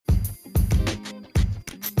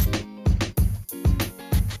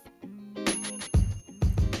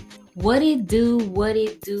What it do, what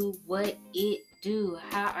it do, what it do.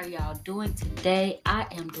 How are y'all doing today? I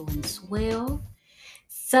am doing swell.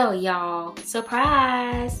 So, y'all,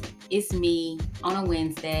 surprise! It's me on a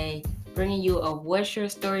Wednesday bringing you a What's Your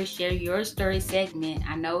Story, Share Your Story segment.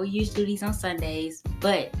 I know we used to do these on Sundays,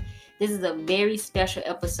 but this is a very special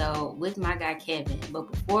episode with my guy Kevin.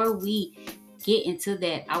 But before we get into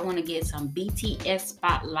that, I want to get some BTS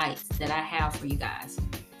spotlights that I have for you guys.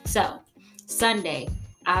 So, Sunday,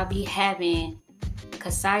 I'll be having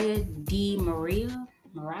Kasaya D. Mariah.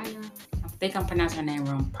 I think I'm pronouncing her name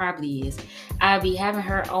wrong. Probably is. I'll be having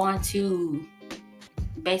her on to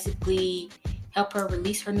basically help her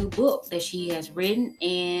release her new book that she has written,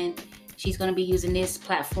 and she's going to be using this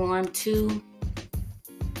platform to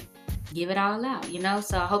give it all out,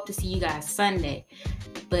 So I hope to see you guys Sunday.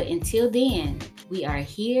 But until then, we are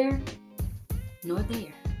here nor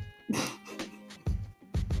there.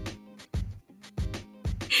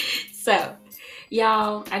 So,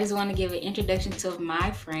 y'all, I just want to give an introduction to my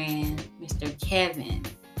friend, Mr. Kevin.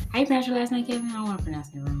 How you pronounce your last name, Kevin? I don't want to pronounce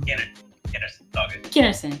it wrong.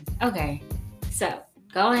 Kennerson. Okay. So,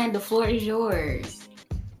 go ahead. The floor is yours.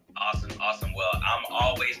 Awesome. Well, I'm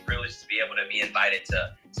always privileged to be able to be invited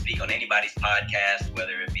to speak on anybody's podcast,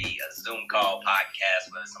 whether it be a Zoom call,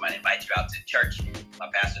 podcast, whether somebody invites you out to church. My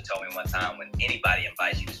pastor told me one time, when anybody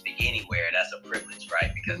invites you to speak anywhere, that's a privilege,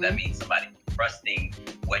 right? Because that means somebody trusting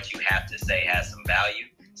what you have to say has some value.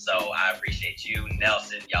 So I appreciate you,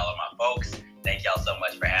 Nelson. Y'all are my folks. Thank y'all so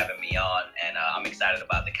much for having me on, and I'm excited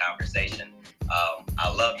about the conversation. I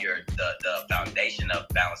love the foundation of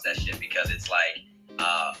Balance That Shit, because it's like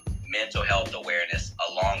mental health awareness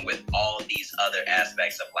along with all these other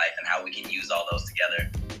aspects of life, and how we can use all those together,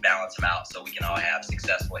 balance them out, so we can all have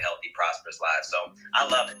successful, healthy, prosperous lives. So I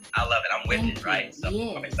love it. I'm with it, right? So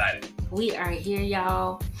yes. I'm excited. We are here,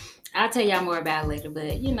 y'all. I'll tell y'all more about it later,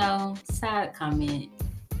 but side comment.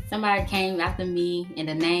 Somebody came after me in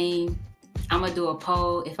the name. I'm going to do a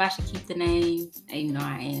poll if I should keep the name. You know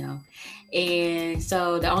I am. And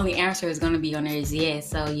so the only answer is going to be on there is yes.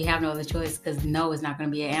 So you have no other choice, because no is not going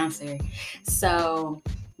to be an answer. So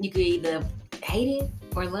you could either hate it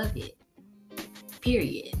or love it.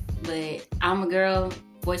 Period. But I'm a girl,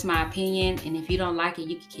 voice my opinion. And if you don't like it,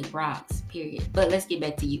 you can kick rocks. Period. But let's get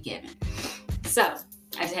back to you, Kevin. So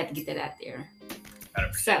I just had to get that out there.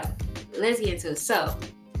 100%. So let's get into it. So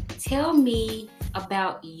tell me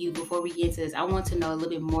about you before we get into this. I want to know a little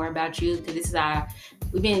bit more about you, because this is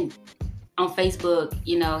we've been on Facebook,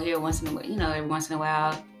 here once in a while, every once in a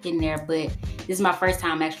while getting there, but this is my first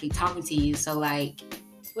time actually talking to you. So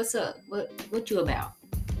what's up? What you about?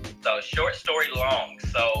 So short story long.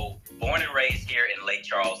 So born and raised here in Lake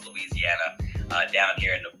Charles, Louisiana, down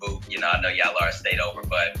here in the boot. I know y'all are a state over,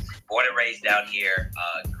 but born and raised down here,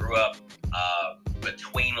 grew up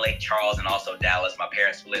between Lake Charles and also Dallas. My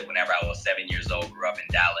parents split whenever I was 7 years old, grew up in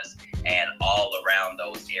Dallas and all around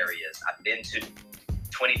those areas. I've been to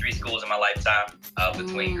 23 schools in my lifetime,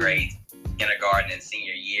 between grades, kindergarten and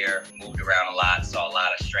senior year, moved around a lot, saw a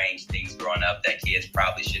lot of strange things growing up that kids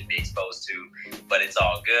probably shouldn't be exposed to, but it's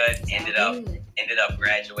all good. Ended up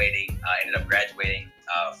graduating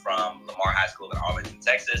from Lamar High School in Arlington,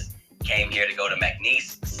 Texas. Came here to go to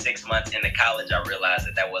McNeese. 6 months into college, I realized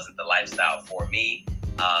that wasn't the lifestyle for me.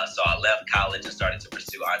 So I left college and started to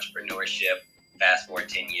pursue entrepreneurship. Fast forward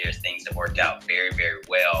 10 years, things have worked out very, very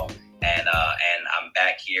well. And I'm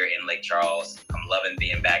back here in Lake Charles. I'm loving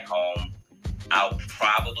being back home. I'll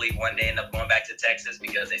probably one day end up going back to Texas,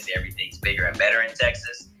 because they say everything's bigger and better in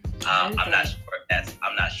Texas. I'm not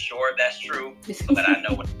sure if that's true, but I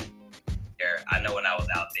know when I was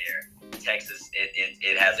out there, Texas,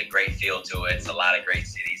 it has a great feel to it. It's a lot of great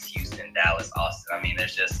cities: Houston, Dallas, Austin. I mean,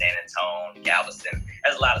 there's just San Antonio, Galveston.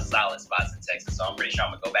 There's a lot of solid spots in Texas, so I'm pretty sure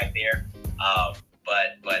I'm gonna go back there.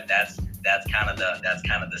 But that's kind of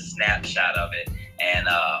the snapshot of it. And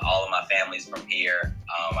all of my family's from here.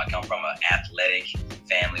 I come from an athletic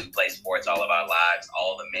family. We play sports all of our lives.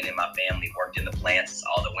 All the men in my family worked in the plants.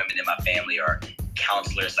 All the women in my family are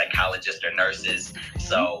counselors, psychologists, or nurses.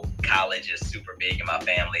 So college is super big in my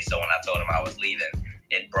family. So when I told them I was leaving,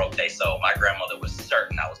 it broke their soul. My grandmother was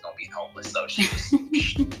certain I was going to be homeless. So she was for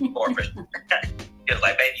sure. She was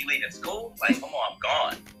like, "Baby, you leaving school?" Like, "Come on, I'm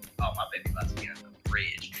gone." "Oh, my baby about to be in the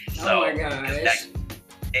fridge." So, oh my gosh.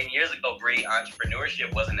 10 years ago, Bree,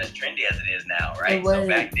 entrepreneurship wasn't as trendy as it is now, right? It wasn't. So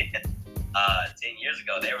back then, 10 years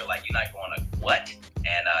ago, they were like, "You're not going to what?"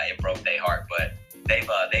 And it broke their heart, but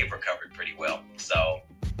they've recovered pretty well. So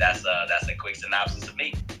that's a quick synopsis of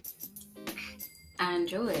me. I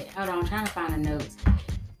enjoy it. Hold on, I'm trying to find the notes.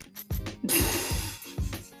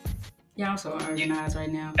 Yeah, I'm so organized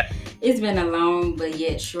right now. It's been a long but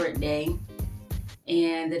yet short day.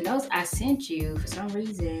 And the notes I sent you, for some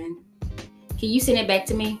reason, can you send it back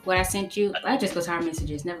to me? What I sent you? I just go to our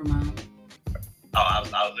messages. Never mind. Oh, I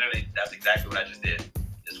was literally, that's exactly what I just did.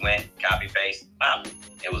 Just went, copy, paste, wow.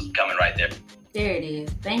 It was coming right there. There it is.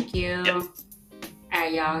 Thank you. Yep. All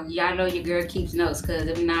right, y'all. Y'all know your girl keeps notes, because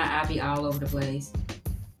if not, I'll be all over the place.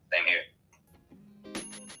 Same here.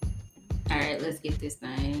 All right, let's get this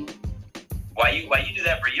thing. Why you do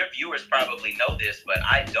that? For your viewers probably know this, but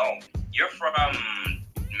I don't. You're from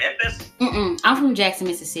Memphis? I'm from Jackson,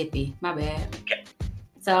 Mississippi. My bad. Okay.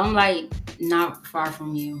 So I'm like not far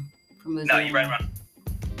from you. From Louisiana. No, you're right around.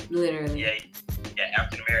 Literally. Yeah.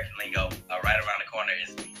 African American lingo, right around the corner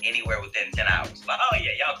is anywhere within 10 hours. Like, oh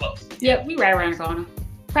yeah, y'all close. Yep, we right around the corner.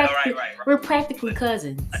 Right. We're practically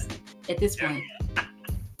cousins at this point.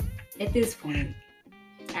 At this point.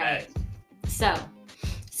 All right. So,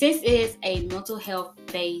 since it's a mental health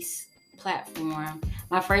based platform,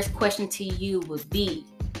 my first question to you would be,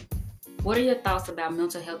 what are your thoughts about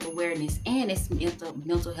mental health awareness? And it's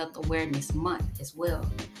mental health awareness month as well.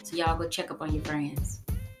 So y'all go check up on your friends.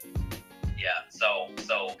 Yeah, so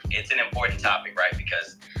it's an important topic, right?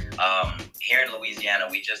 Because here in Louisiana,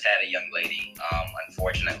 we just had a young lady,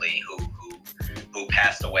 unfortunately, who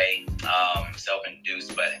passed away,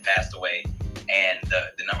 self-induced, but passed away. And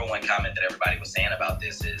the number one comment that everybody was saying about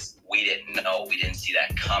this is, we didn't know, we didn't see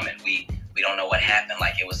that coming. We don't know what happened,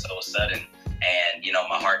 like it was so sudden. And,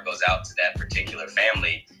 my heart goes out to that particular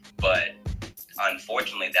family. But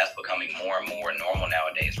unfortunately, that's becoming more and more normal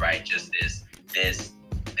nowadays, right? Just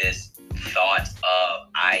this thought of,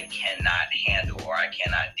 I cannot handle or I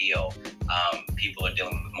cannot deal. People are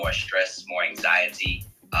dealing with more stress, more anxiety.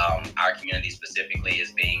 Our community specifically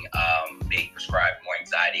is being prescribed more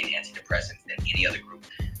anxiety and antidepressants than any other group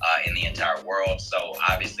in the entire world. So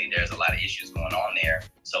obviously there's a lot of issues going on there.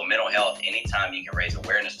 So mental health, anytime you can raise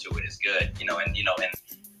awareness to it is good, and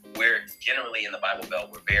we're generally in the Bible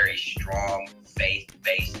Belt, we're very strong,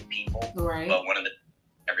 faith-based people. Right. But one of the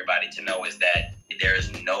everybody to know is that there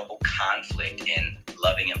is no conflict in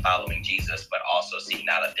loving and following Jesus, but also seeking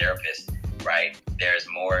out a therapist, right? There's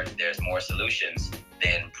more solutions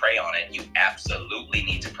than pray on it. You absolutely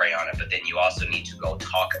need to pray on it, but then you also need to go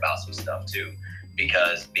talk about some stuff too,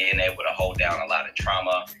 because being able to hold down a lot of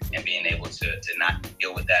trauma and being able to not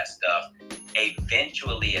deal with that stuff,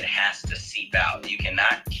 eventually it has to seep out. You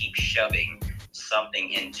cannot keep shoving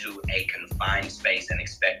something into a confined space and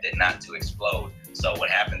expect it not to explode. So what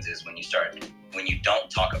happens is when you don't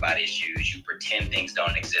talk about issues, you pretend things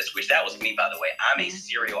don't exist, which that was me, by the way. I'm a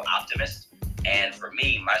serial optimist. And for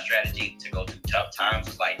me, my strategy to go through tough times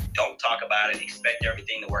was like, don't talk about it, expect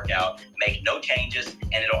everything to work out, make no changes,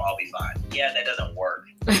 and it'll all be fine. Yeah, that doesn't work,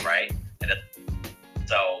 right?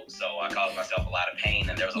 So I caused myself a lot of pain,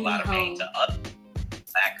 and there was a lot of pain to others.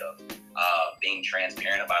 Lack of being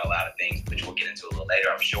transparent about a lot of things, which we'll get into a little later,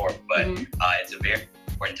 I'm sure. But it's a very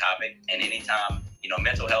important topic. And anytime,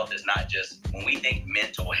 mental health is not just, when we think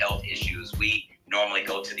mental health issues, we normally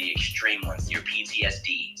go to the extreme ones, your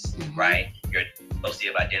PTSDs, right? Your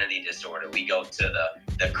dissociative identity disorder. We go to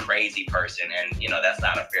the crazy person, and that's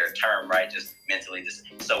not a fair term, right? Just mentally.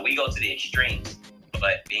 So we go to the extremes.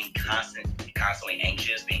 But being constantly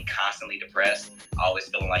anxious, being constantly depressed, always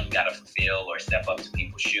feeling like you got to fulfill or step up to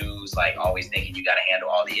people's shoes, like always thinking you got to handle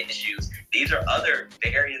all the issues. These are other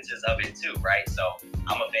variances of it too, right? So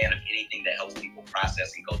I'm a fan of anything that helps people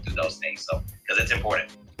process and go through those things. So, because it's important.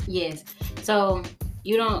 Yes. So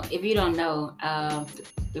if you don't know,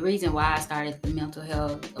 the reason why I started the mental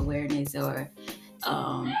health awareness or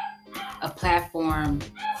a platform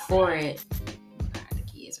for it. The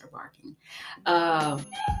kids are barking.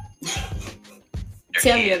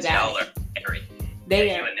 Tell me about it. You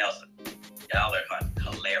and Nelson, y'all are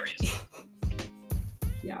hilarious.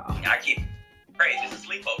 Y'all. I keep crazy. It's a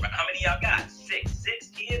sleepover. How many y'all got? Six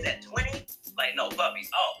kids at 20? Like, no puppies.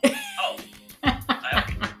 Oh.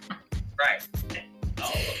 Right. Oh,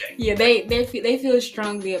 okay. Yeah, they feel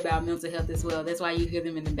strongly about mental health as well. That's why you hear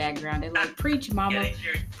them in the background. They're like, preach, mama. Yeah, they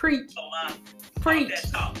sure. Preach. Oh, Mom.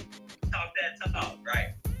 Preach. Talk that talk,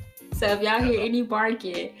 right? So if y'all hear any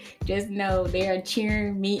barking, just know they are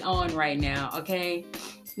cheering me on right now, okay?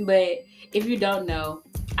 But if you don't know,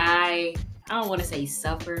 I don't want to say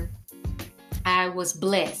suffer. I was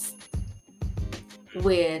blessed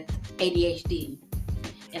with ADHD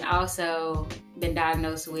and also been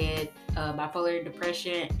diagnosed with bipolar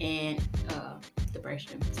depression and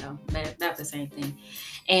depression. So that's the same thing.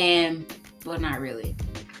 And, well, not really,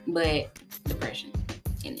 but depression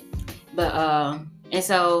in it. But, and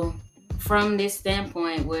so from this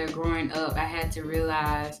standpoint where growing up, I had to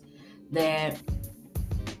realize that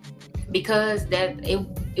because that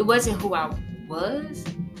it wasn't who I was,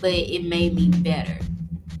 but it made me better.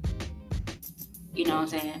 You know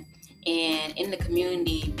what I'm saying? And in the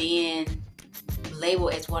community, being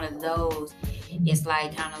labeled as one of those, it's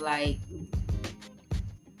like kind of like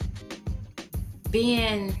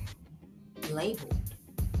being labeled,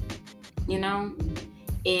 you know?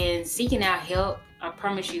 And seeking out help, I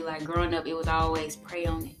promise you, like growing up, it was always pray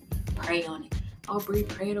on it. Oh, Bree,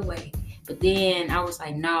 pray it away. But then I was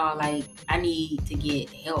like, no, like I need to get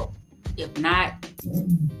help. If not,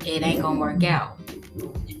 it ain't gonna work out.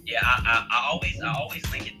 Yeah, I always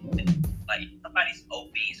link it like somebody's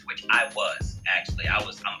obese, which I was actually. I'm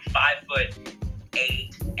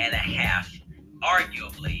 5'8.5",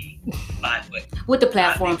 arguably 5 foot. With the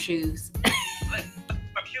platform shoes.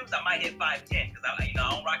 From shoes, I might hit 5'10" because I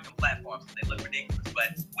don't rock them platforms. They look ridiculous.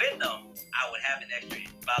 But with them, I would have an extra.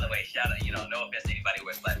 By the way, shout out, no offense to anybody who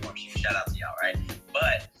wears platform shoes. Shout out to y'all, right?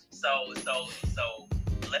 But so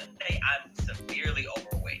let's say I'm severely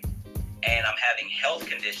overweight and I'm having health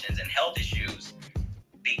conditions and health issues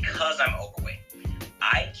because I'm overweight.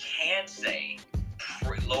 I can say,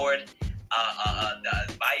 Lord,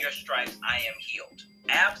 by your stripes, I am healed.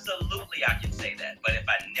 Absolutely, I can say that. But if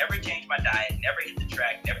I never change my diet, never hit the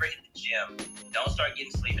track, never hit the gym, don't start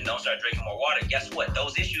getting sleep, and don't start drinking more water, guess what?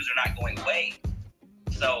 Those issues are not going away.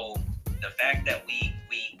 So the fact that we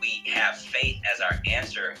have faith as our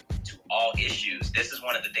answer to all issues, this is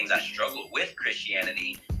one of the things I struggled with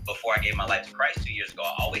Christianity before I gave my life to Christ 2 years ago.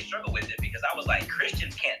 I always struggled with it because I was like,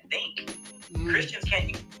 Christians can't think. Christians can't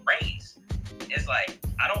use brains. It's like,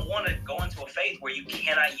 I don't want to go into a faith where you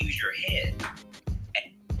cannot use your head.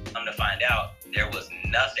 And come to find out, there was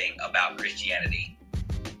nothing about Christianity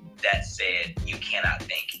that said you cannot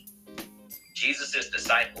think. Jesus'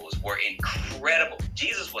 disciples were incredible.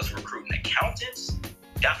 Jesus was recruiting accountants,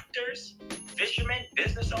 doctors, fishermen,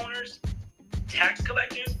 business owners, tax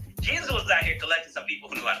collectors. Jesus was out here collecting some people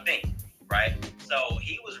who knew how to think, right? So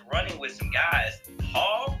he was running with some guys.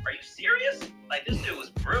 Paul, are you serious? Like, this dude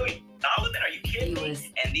was brilliant. Solomon, are you kidding me?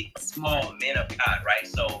 And these small men of God, right?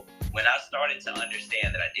 So when I started to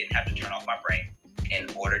understand that I didn't have to turn off my brain in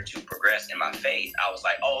order to progress in my faith, I was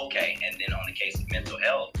like, oh, okay. And then on the case of mental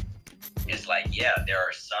health, it's like, yeah, there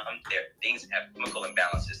things have chemical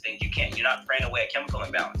imbalances, you're not praying away a chemical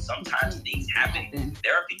imbalance. Sometimes things happen.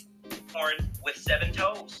 There are people born with 7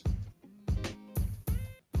 toes.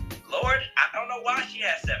 Lord, I don't know why she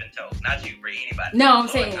has 7 toes. Not you, Bree, anybody. No, I'm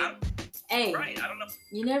Lord, saying, hey, right, I don't know.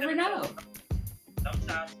 You never know.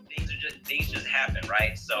 Sometimes things just happen,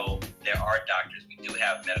 right? So there are doctors. We do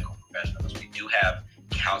have medical professionals. We do have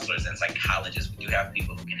counselors and psychologists. We do have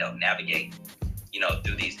people who can help navigate,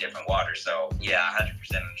 through these different waters. So yeah,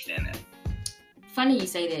 100% understand that. Funny you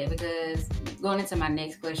say that, because going into my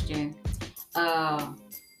next question,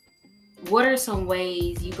 what are some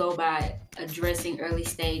ways you go by addressing early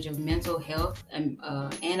stage of mental health and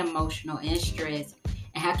emotional and stress,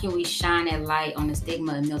 and how can we shine that light on the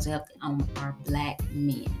stigma of mental health on our Black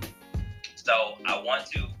men? So I want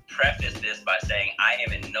to preface this by saying I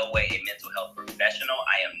am in no way a mental health professional.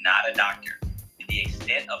 I am not a doctor. To the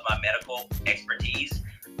extent of my medical expertise,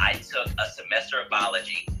 I took a semester of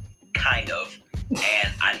biology, kind of,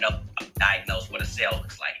 and I know I diagnose what a cell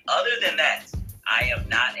looks like. Other than that, I am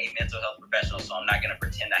not a mental health professional, so I'm not going to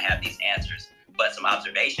pretend I have these answers. But some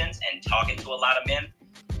observations and talking to a lot of men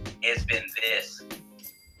has been this.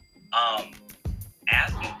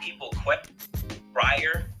 Asking people questions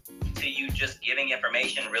prior to you just giving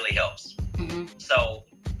information really helps. Mm-hmm. So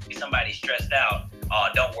if somebody's stressed out, oh,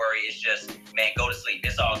 don't worry, it's just, man, go to sleep.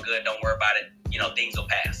 It's all good. Don't worry about it. Things will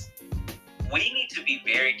pass. We need to be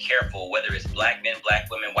very careful, whether it's Black men, Black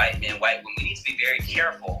women, white men, we need to be very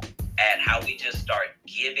careful at how we just start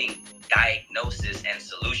giving diagnosis and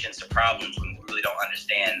solutions to problems when we really don't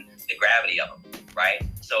understand the gravity of them, right?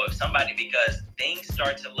 So because things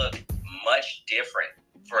start to look much different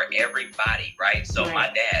for everybody, right? So right.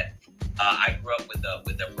 My dad, I grew up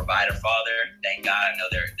with a provider father. Thank God. I know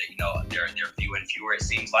they're fewer and fewer, it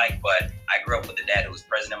seems like, but I grew up with a dad who was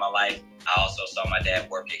present in my life. I also saw my dad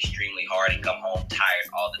work extremely hard and come home tired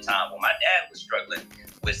all the time. Well, my dad was struggling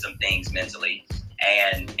with some things mentally,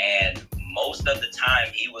 and most of the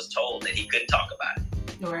time he was told that he couldn't talk about it.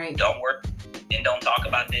 Right. Don't work and don't talk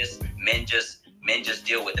about this. Men just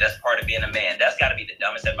deal with it. That's part of being a man. That's got to be the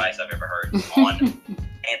dumbest advice I've ever heard.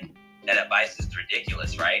 And that advice is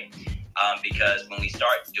ridiculous, right? Because when we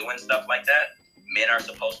start doing stuff like that, men are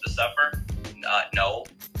supposed to suffer. No,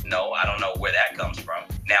 I don't know where that comes from.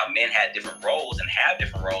 Now, men had different roles and have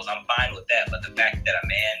different roles. I'm fine with that. But the fact that a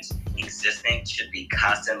man's existence should be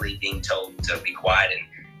constantly being told to be quiet and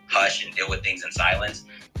hush and deal with things in silence,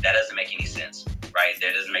 that doesn't make any sense, right?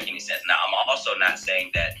 That doesn't make any sense. Now, I'm also not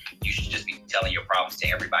saying that you should just be telling your problems to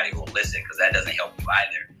everybody who will listen, because that doesn't help you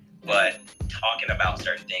either. But talking about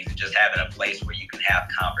certain things and just having a place where you can have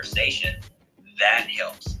conversation, that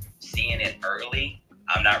helps. Seeing it early,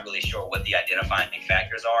 I'm not really sure what the identifying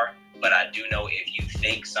factors are, but I do know if you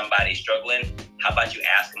think somebody's struggling, how about you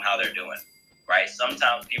ask them how they're doing, right?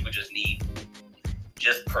 Sometimes people just need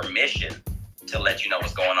just permission to let you know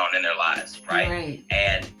what's going on in their lives, right?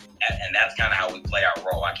 And that's kind of how we play our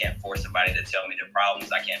role. I can't force somebody to tell me their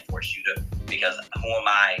problems. I can't force you to, because who am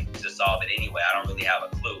I to solve it anyway? I don't really have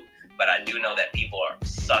a clue. But I do know that people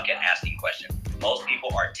suck at asking questions. Most people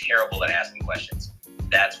are terrible at asking questions.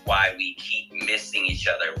 That's why we keep missing each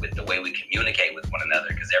other with the way we communicate with one another,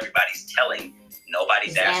 because everybody's telling,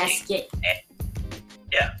 nobody's asking.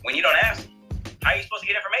 Yeah, when you don't ask, how are you supposed to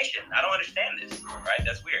get information? I don't understand this, right?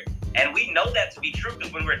 That's weird. And we know that to be true,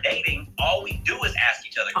 because when we're dating, all we do is ask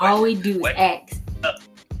each other questions. All we do is ask.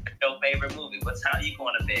 Your favorite movie? What time are you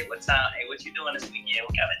going to bed? What time? Hey, what you doing this weekend?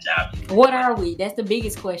 What kind of job you doing? What are we? That's the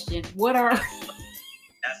biggest question. What are we?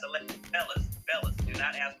 That's the fellas. Do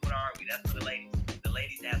not ask what are we. That's for the ladies. The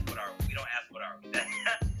ladies ask what are we. We don't ask what are we.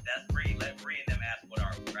 That's free. Let Bree and them ask what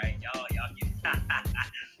are we, right? Y'all get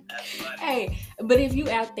that's funny. Hey, but if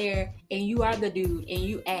you out there and you are the dude and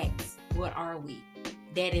you ask what are we,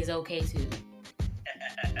 that is okay too.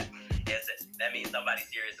 That means somebody's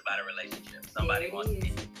serious about a relationship. Somebody wants to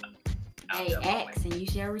be. Hey, ask and you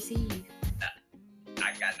shall receive.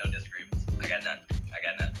 I got no disagreements. I got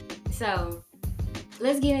none. So,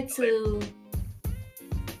 let's get into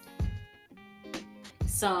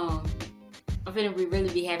some. I'm finna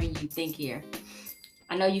really be having you think here.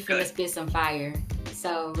 I know you finna spit some fire.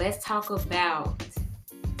 So, let's talk about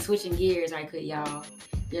switching gears right quick, y'all.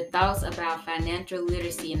 Your thoughts about financial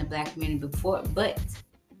literacy in the Black community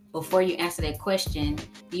before you answer that question,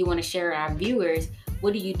 do you want to share with our viewers,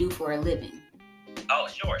 what do you do for a living? Oh,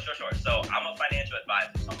 sure. So I'm a financial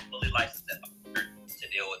advisor. So I'm a fully licensed advisor to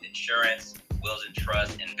deal with insurance, wills and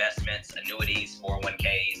trusts, investments, annuities,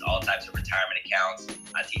 401ks, all types of retirement accounts.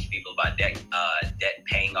 I teach people about debt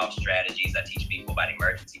paying off strategies. I teach people about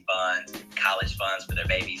emergency funds, college funds for their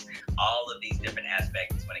babies, all of these different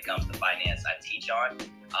aspects when it comes to finance I teach on.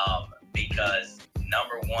 Because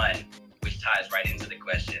number one, which ties right into the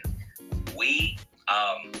question, we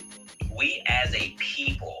as a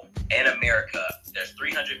people in America, there's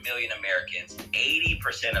 300 million Americans,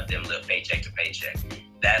 80% of them live paycheck to paycheck.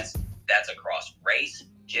 That's across race,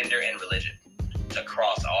 gender, and religion. It's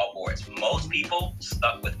across all boards. Most people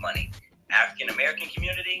stuck with money. African American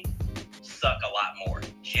community suck a lot more,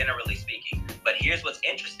 generally speaking. But here's what's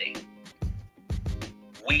interesting.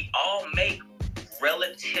 We all make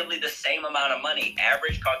relatively the same amount of money.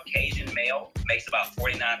 Average Caucasian male makes about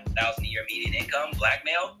 $49,000 a year median income. Black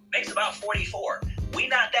male makes about $44,000. We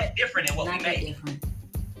not that different in what we make.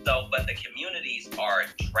 So, but the communities are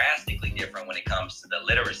drastically different when it comes to the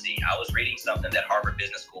literacy. I was reading something that Harvard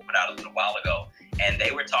Business School put out a little while ago, and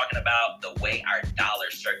they were talking about the way our dollar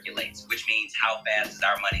circulates, which means how fast does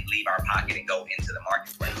our money leave our pocket and go into the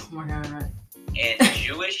marketplace. Oh my God. In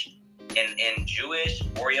Jewish,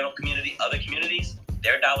 Oriental community, other communities,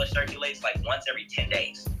 their dollar circulates like once every 10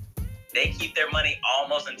 days. They keep their money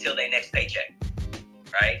almost until their next paycheck,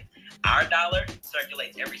 right? Our dollar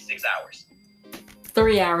circulates every 6 hours.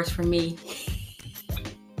 3 hours for me.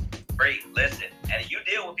 Great, listen, and you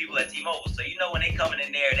deal with people at T-Mobile, so you know when they coming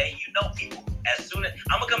in there, people. As soon as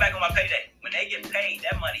I'm gonna come back on my payday, when they get paid,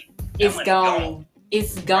 that money gone.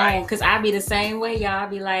 It's gone, because I be the same way, y'all. I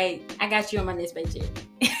be like, I got you on my next paycheck.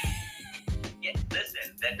 Yeah,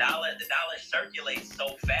 listen, the dollar circulates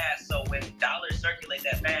so fast. So when dollars circulate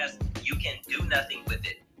that fast, you can do nothing with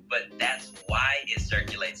it. But that's why it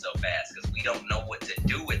circulates so fast, because we don't know what to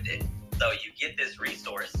do with it. So you get this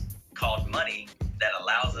resource called money that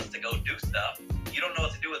allows us to go do stuff. You don't know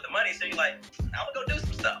what to do with the money, so you're like, I'm gonna go do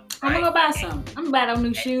some stuff. Right? I'm gonna go buy some. I'm gonna buy those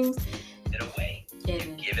new shoes. Give it away. You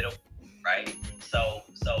give it away, right? So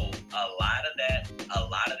a lot of that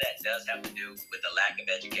does have to do with the lack of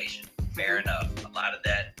education. Fair enough. A lot of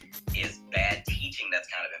that is bad teaching that's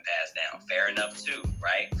kind of been passed down. Fair enough too,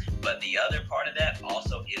 right? But the other part of that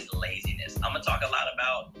also is laziness. I'm gonna talk a lot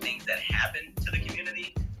about things that happen to the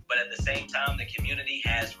community, but at the same time, the community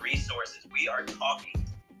has resources. We are talking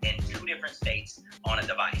in 2 different states on a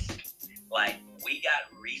device. Like, we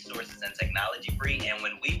got resources and technology free, and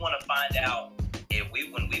when we want to find out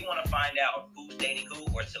who's dating who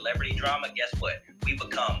or celebrity drama, guess what? We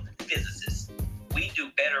become physicists. We do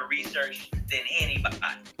better research than anybody,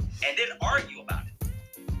 and then argue about it.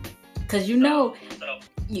 Because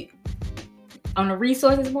On the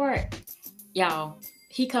resources part, y'all,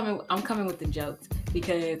 I'm coming with the jokes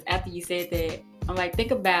because after you said that, I'm like,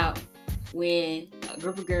 think about when a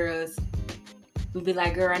group of girls would be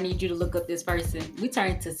like, girl, I need you to look up this person. We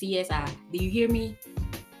turn to CSI. Do you hear me?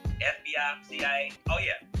 FBI, CIA. Oh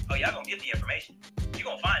yeah, y'all gonna get the information. You're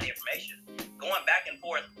gonna find the information. Going back and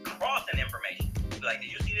forth, crossing information. Be like,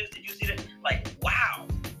 did you see this? Did you see this? Like, wow.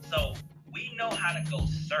 So we know how to go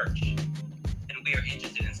search, and we are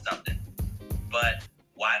interested in something. But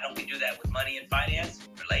why don't we do that with money and finance?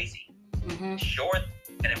 We're lazy. Mm-hmm. Sure,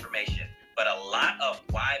 that information. But a lot of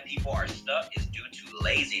why people are stuck is due to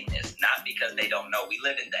laziness, not because they don't know. We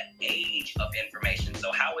live in the age of information.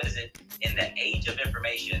 So how is it in the age of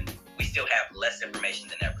information, we still have less information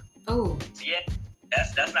than ever? Oh. So yeah,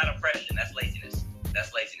 that's not oppression. That's laziness.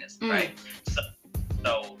 That's laziness, right?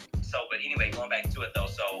 But anyway, going back to it though.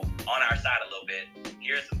 So on our side a little bit,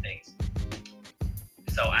 here's some things.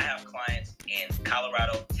 So I have clients in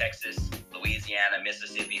Colorado, Texas, Louisiana,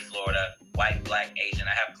 Mississippi, Florida, white, black, Asian.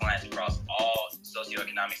 I have clients across all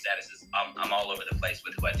socioeconomic statuses. I'm all over the place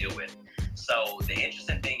with who I deal with. So the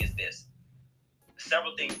interesting thing is this.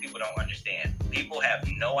 Several things people don't understand. People have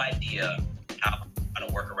no idea how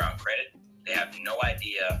to work around credit. They have no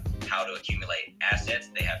idea how to accumulate assets.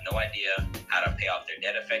 They have no idea how to pay off their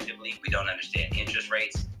debt effectively. We don't understand interest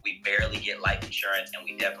rates. We barely get life insurance, and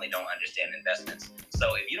we definitely don't understand investments.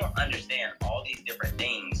 So if you don't understand all these different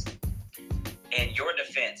things, in your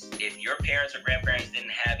defense, if your parents or grandparents didn't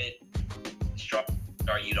have it,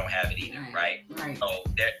 or you don't have it either, right? So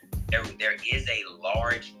there is a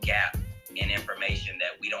large gap in information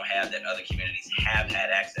that we don't have that other communities have had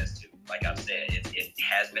access to. Like I've said, it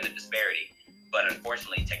has been a disparity, but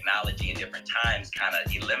unfortunately technology in different times kind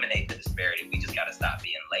of eliminate the disparity. We just got to stop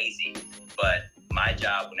being lazy. But my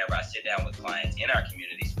job whenever I sit down with clients in our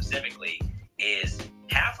community specifically is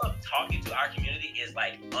half of talking to our community is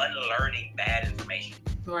like unlearning bad information.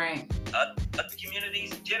 Right. Other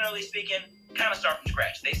communities, generally speaking, kind of start from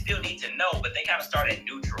scratch. They still need to know, but they kind of start at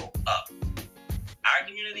neutral up. Our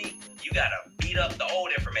community, you got to beat up the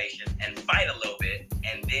old information and fight a little bit,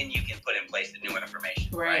 and then you can put in place the new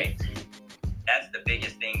information, right? That's the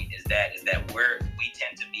biggest thing is that we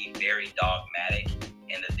tend to be very dogmatic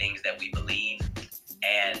in the things that we believe.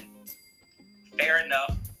 And fair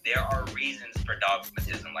enough, there are reasons for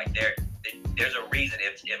dogmatism. Like there's a reason.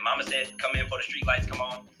 If mama said, come in for the street lights, come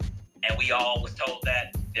on, and we all was told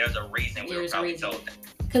that, there's a reason we were probably told that.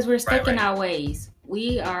 Because we're stuck in our ways.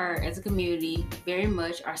 We are, as a community, very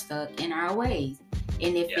much are stuck in our ways.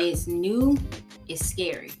 And if it's new, it's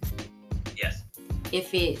scary. Yes.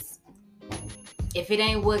 If it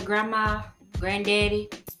ain't what grandma, granddaddy,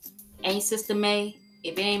 ain't Sister May,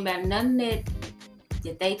 if it ain't about nothing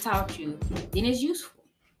that they taught you, then it's useful.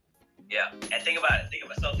 Yeah, and think about a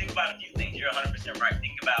few things. You're 100% right.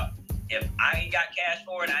 Think about, if I ain't got cash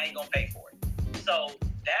for it, I ain't gonna pay for it. So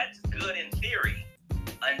that's good in theory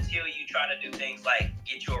until you try to do things like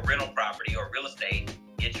get you a rental property or real estate,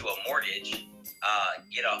 get you a mortgage,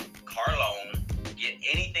 get a car loan, get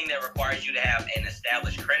anything that requires you to have an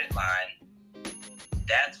established credit line.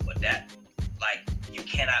 That's what you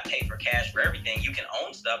cannot pay for cash for everything. You can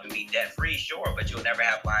own stuff and be debt free, sure, but you'll never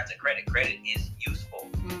have lines of credit. Credit is useful.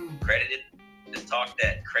 Credit is talk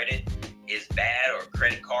that credit is bad, or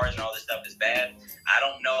credit cards and all this stuff is bad. I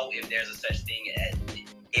don't know if there's a such thing as,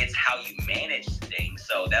 it's how you manage things.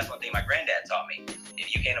 So that's one thing my granddad taught me.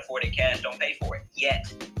 If you can't afford it cash, don't pay for it.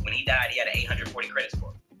 Yet, when he died, he had an 840 credit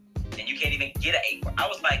score. And you can't even get an 840. I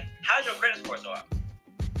was like, how's your credit score so up?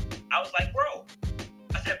 I was like, bro.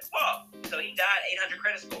 I said, fuck. So he died 800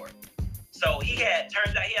 credit score. So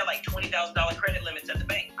turns out he had like $20,000 credit limits at the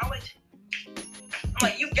bank. I'm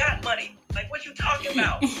like, you got money. Like, what you talking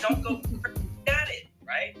about? Don't go, got it,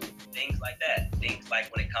 right? Things like that. Things like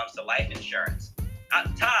when it comes to life insurance.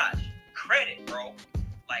 Taj, credit, bro.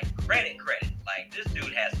 Like, credit. Like, this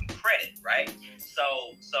dude has some credit, right?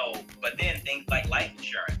 But then things like life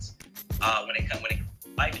insurance. When it comes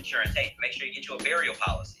life insurance, hey, make sure you get you a burial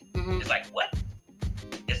policy. Mm-hmm. It's like, what?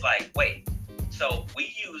 It's like, wait. So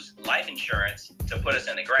we use life insurance to put us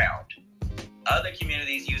in the ground. Other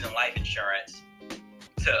communities using life insurance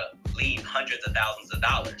to leave hundreds of thousands of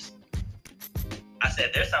dollars. I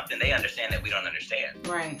said, there's something they understand that we don't understand.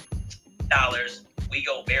 Right. Dollars, we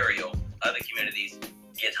go burial. Other communities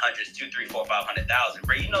get hundreds, 2, 3, 4, 500,000.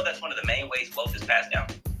 Bro, you know that's one of the main ways wealth is passed down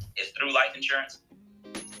is through life insurance.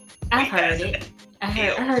 I've heard it. I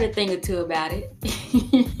heard a thing or two about it.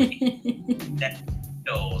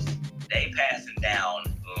 They passing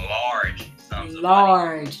down large sums of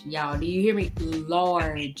money. Y'all. Do you hear me?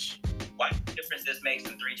 Large. What difference this makes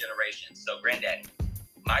in 3 generations? So, granddaddy,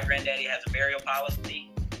 My granddaddy has a burial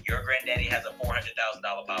policy. Your granddaddy has a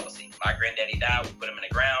 $400,000 policy. My granddaddy died. We put him in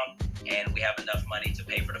the ground, and we have enough money to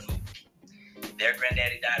pay for the food. Their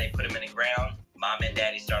granddaddy died. They put him in the ground. Mom and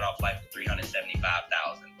daddy start off life with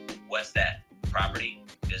 $375,000. What's that? Property,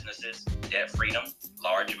 businesses, debt freedom,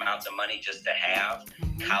 large amounts of money just to have,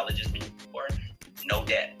 colleges for, no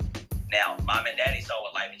debt. Now, mom and daddy saw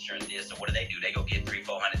what life insurance is, so what do? They go get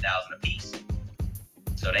 $300,000-$400,000 a piece.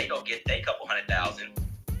 So they go get a couple $100,000.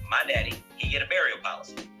 My daddy, he get a burial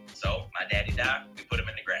policy. So my daddy died, we put him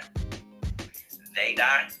in the ground. They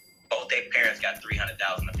died, both their parents got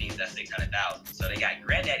 $300,000 a piece. That's $600,000. So they got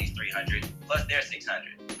granddaddy's $300 plus their $600.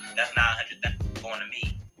 That's $900,000 going to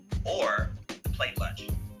me, or the plate lunch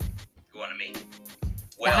going to me.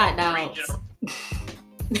 Well, the hot dogs.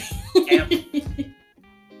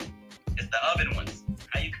 It's the oven ones.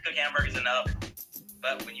 How you cook hamburgers in the oven?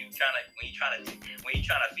 But when you trying to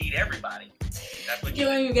feed everybody, that's what you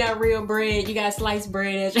don't even got real bread. You got sliced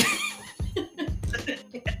bread. Listen,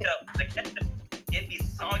 it be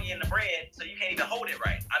soggy in the bread, so you can't even hold it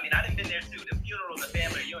right. I mean, I done been there too. The funeral, the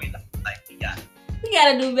family, you ain't like we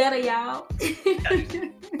gotta do better, y'all.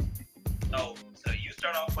 So you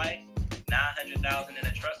start off life $900,000 in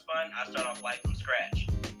a trust fund. I start off life from scratch.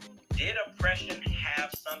 Did oppression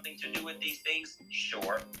have something to do with these things?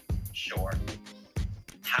 Sure.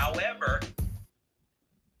 However,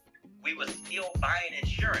 we were still buying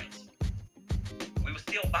insurance. We were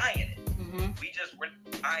still buying it. Mm-hmm. We just were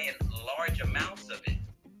buying large amounts of it.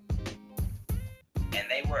 And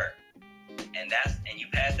they were. And you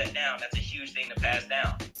pass that down. That's a huge thing to pass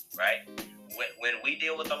down, right? When we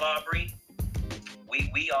deal with the law, Bree,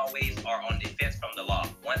 we always are on defense from the law.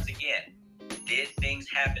 Once again, did things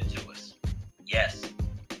happen to us? Yes.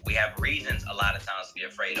 We have reasons a lot of times to be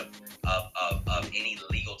afraid of any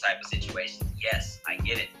legal type of situation. Yes, I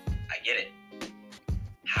get it.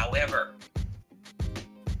 However,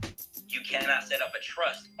 you cannot set up a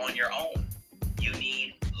trust on your own. You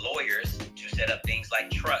need lawyers to set up things like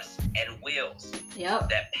trusts and wills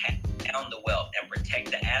that pass down the wealth and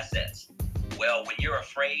protect the assets. Well, when you're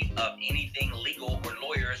afraid of anything legal or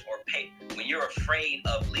lawyers or pay, when you're afraid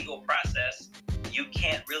of legal process, you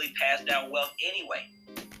can't really pass down wealth anyway.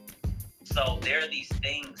 So there are these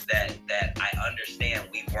things that I understand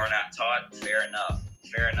we were not taught. Fair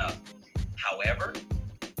enough. However,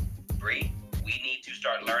 Bree, we need to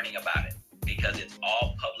start learning about it because it's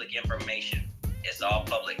all public information. It's all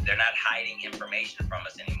public. They're not hiding information from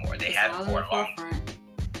us anymore. They have it for a long time.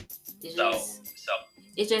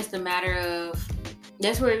 It's just a matter of,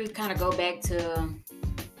 that's where we kind of go back to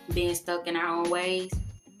being stuck in our own ways.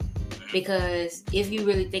 Because if you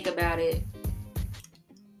really think about it,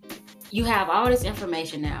 you have all this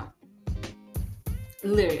information now.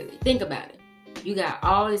 Literally, think about it. You got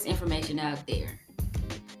all this information out there.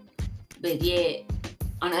 But yet,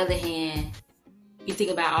 on the other hand, you think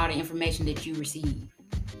about all the information that you receive.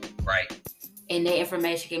 Right. And that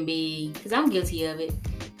information can be, because I'm guilty of it,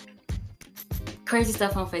 crazy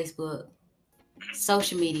stuff on Facebook,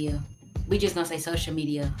 social media. We just gonna say social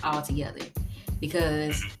media altogether.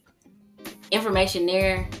 Because information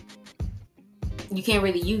there, you can't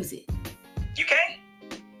really use it. You can't?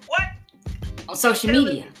 What? On social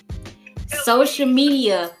media. Social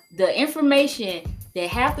media, the information that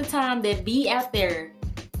half the time that be out there,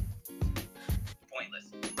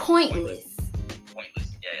 pointless.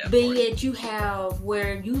 Yeah. But yet you have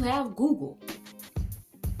Google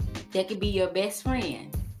that could be your best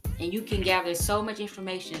friend, and you can gather so much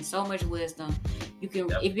information, so much wisdom. You can,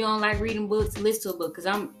 if you don't like reading books, listen to a book. Because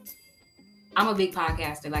I'm a big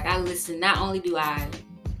podcaster. Like, I listen. Not only do I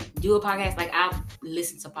do a podcast, like, I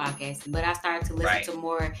listen to podcasts, but I started to listen to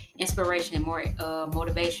more inspiration and more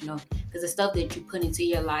motivational, because the stuff that you put into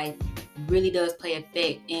your life really does play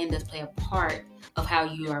effect and does play a part of how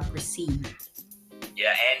you are perceived.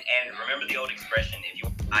 Yeah, and remember the old expression, if you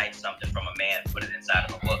hide something from a man, put it inside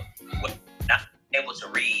of a book. What, not able to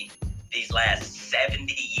read these last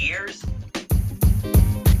 70 years?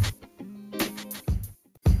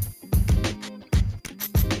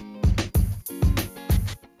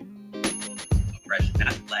 Oppression,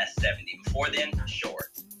 not the last 70. Before then, sure.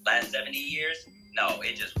 Last 70 years, no,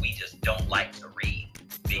 we just don't like to read,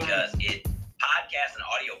 because podcasts and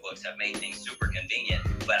audiobooks have made things super convenient,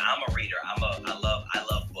 but I'm a reader. I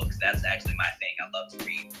love books. That's actually my thing. I love to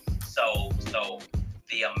read. So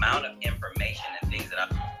the amount of information and things that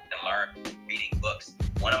I've learned reading books.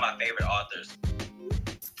 One of my favorite authors,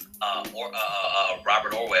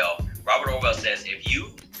 Robert Orwell. Robert Orwell says, if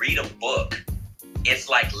you read a book, it's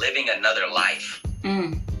like living another life.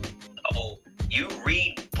 So you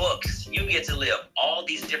read books, you get to live all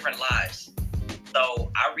these different lives.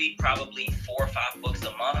 So read probably 4 or 5 books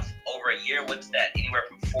a month over a year. What's that? Anywhere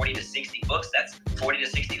from 40 to 60 books. That's 40 to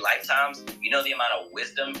 60 lifetimes. You know the amount of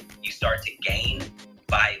wisdom you start to gain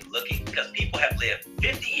by looking, because people have lived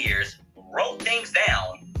 50 years, wrote things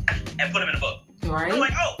down, and put them in a book. Right. You're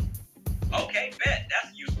like, oh, okay, bet,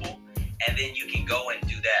 that's useful. And then you can go and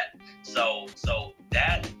do that. So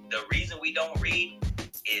that, the reason we don't read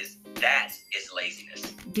is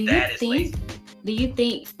laziness. Do you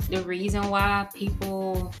think the reason why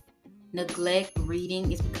people neglect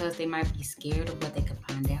reading is because they might be scared of what they could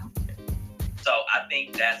find out? So I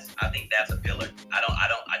think that's a pillar. I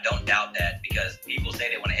don't doubt that, because people say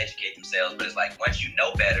they want to educate themselves, but it's like, once you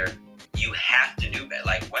know better, you have to do better.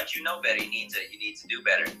 Like, once you know better, you need to do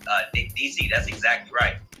better. DC, that's exactly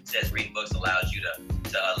right. It says reading books allows you to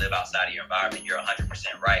live outside of your environment. You're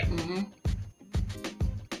 100% right. Mm-hmm.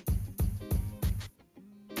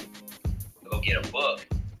 Go get a book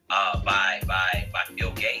by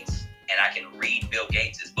Bill Gates, and I can read Bill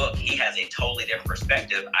Gates' book. He has a totally different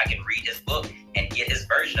perspective. I can read his book and get his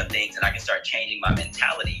version of things, and I can start changing my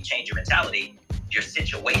mentality. You change your mentality, your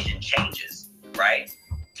situation changes, right?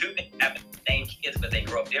 Two things have the same kids, but they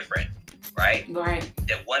grow up different, right? Right.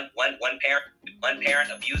 That one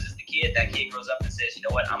parent abuses the kid, that kid grows up and says, you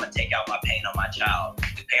know what, I'm gonna take out my pain on my child.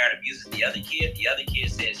 The parent abuses the other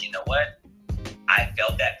kid says, you know what, I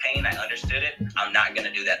felt that pain, I understood it, I'm not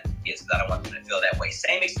gonna do that to kids because I don't want them to feel that way.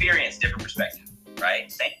 Same experience, different perspective,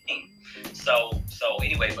 right? Same thing. So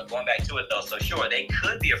anyway, but going back to it though, so sure, they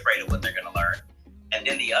could be afraid of what they're gonna learn. And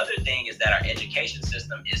then the other thing is that our education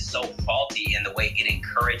system is so faulty in the way it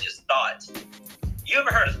encourages thought. You ever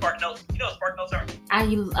heard of Spark Notes? You know what Spark Notes are? I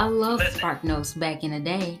love Spark Notes back in the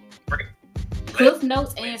day. Cliff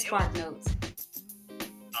Notes and Spark Notes.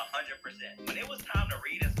 100%. When it was time to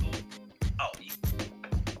read in school,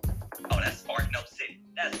 that's Spark Note City.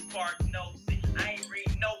 That's Spark Note City. I ain't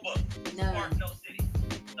reading no book. No. Spark Note City.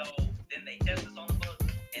 So then they test us on the book,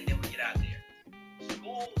 and then we get out there.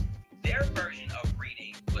 School, their version of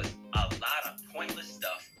reading was a lot of pointless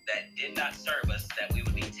stuff that did not serve us, that we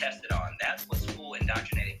would be tested on. That's what school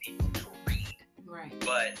indoctrinated people to read. Right.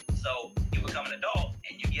 But so you become an adult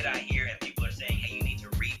and you get out here and people are saying, hey, you need to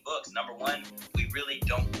read books. Number one, we really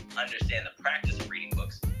don't understand the practice of reading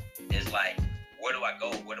books. It's like, where do I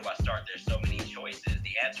go? Where do I start? There's so many choices.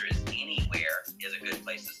 The answer is anywhere is a good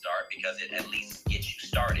place to start, because it at least gets you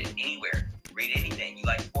started. Anywhere. Read anything. You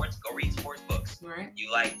like sports? Go read sports books. Right.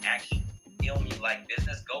 You like action film? You like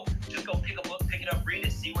business? Just go pick a book, pick it up, read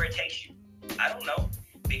it, see where it takes you. I don't know,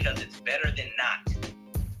 because it's better than not.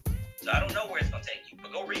 So I don't know where it's going to take you,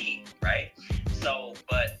 but go read, right? So,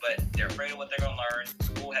 but they're afraid of what they're going to learn.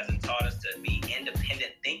 School hasn't taught us to be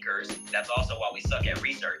independent thinkers. That's also why we suck at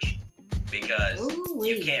research, because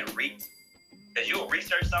you can't read. Because you'll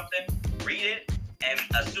research something, read it, and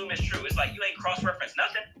assume it's true. It's like you ain't cross-referenced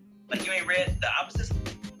nothing. Like you ain't read the opposites.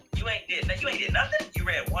 You ain't did nothing. You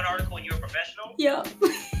read one article and you're a professional. Yep.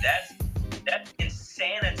 That's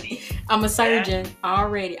insanity. I'm a surgeon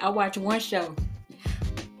already. I watch one show.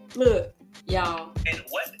 Look, y'all. And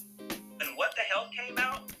what the hell came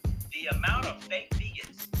out? The amount of fake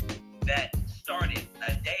vegans that started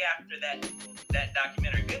a day after that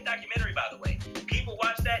documentary. Good documentary, by the way. People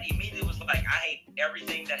watched that, immediately was like, I hate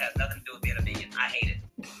everything that has nothing to do with being a vegan. I hate it.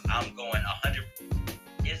 I'm going 100.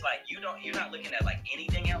 It's like you're not looking at like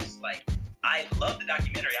anything else. Like, I love the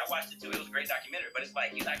documentary. I watched it too. It was a great documentary. But it's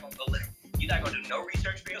like you're not gonna do no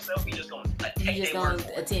research for yourself. You're just gonna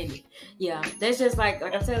attend it. Yeah, that's just like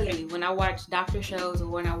I'm telling you. When I watch doctor shows, or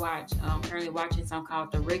when I watch, currently watching something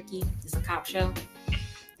called The Rookie. It's a cop show.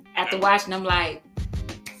 After watching, I'm like,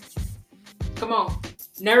 come on,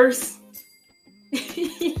 nurse.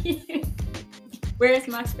 Where's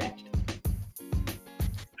my spatula?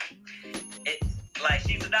 It's like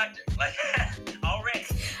she's a doctor. Like already.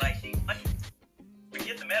 Like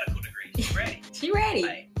forget the medical degree. She's ready. She ready.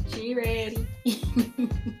 Like, she ready. It's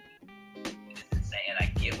insane. I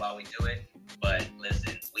get why we do it, but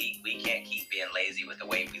listen, we can't keep being lazy with the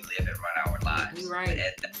way we live and run our lives. You're right.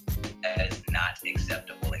 That is not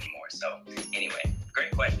acceptable anymore. So anyway,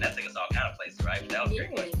 great question. That took us all kind of places, right? That was a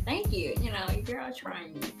great question. Thank you. You know, your girl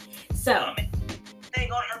trying. So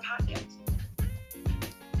staying on her podcast.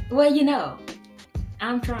 Well, you know,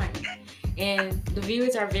 I'm trying. And the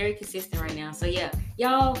viewers are very consistent right now. So yeah,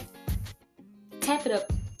 y'all tap it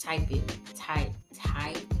up, type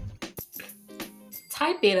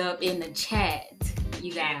it up in the chat,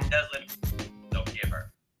 you guys. Don't forgive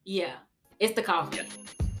her. Yeah, it's the coffee.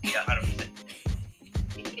 Yeah, 100%.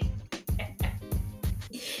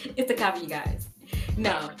 It's the coffee, you guys.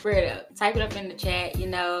 No, for it up. Type it up in the chat, you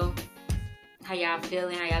know, how y'all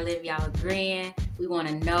feeling, how y'all live, y'all agreeing. We want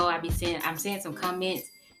to know. I'm seeing some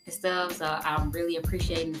comments and stuff, so I'm really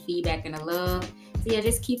appreciating the feedback and the love. So yeah,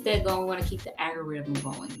 just keep that going. We want to keep the algorithm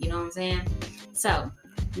going. You know what I'm saying? So,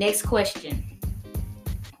 next question.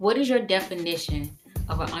 What is your definition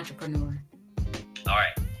of an entrepreneur? All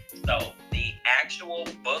right. So the actual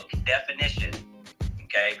book definition,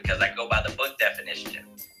 okay, because I go by the book definition.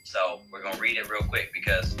 So we're going to read it real quick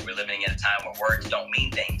because we're living in a time where words don't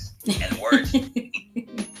mean things. And words,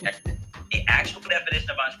 the actual definition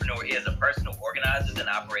of entrepreneur is a person who organizes and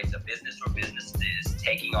operates a business or businesses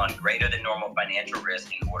taking on greater than normal financial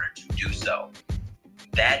risk in order to do so.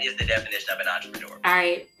 That is the definition of an entrepreneur. All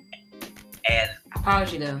right. And I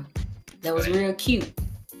pause you though. That was real cute.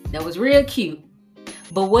 But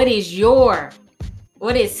what is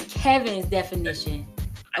Kevin's definition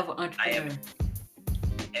of an entrepreneur? I am in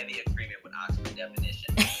heavy agreement with Oxford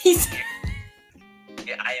definition.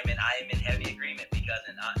 I am in heavy agreement because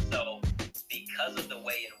of the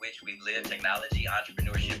way in which we live technology,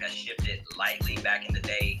 entrepreneurship has shifted lightly. Back in the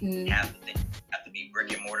day, have to be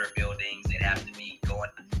brick and mortar buildings. It has to be going.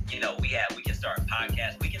 We can start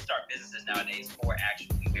podcasts. We can start businesses nowadays for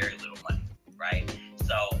actually very little money, right?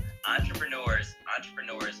 So entrepreneurs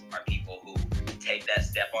are people who take that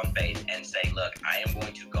step on faith and say, look, I am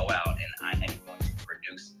going to go out and I am going to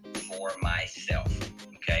produce for myself.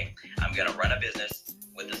 Okay, I'm going to run a business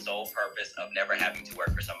with the sole purpose of never having to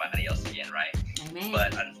work for somebody else again, right? Amen.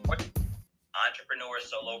 But unfortunately,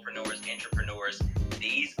 entrepreneurs, solopreneurs, entrepreneurs,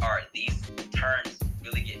 these terms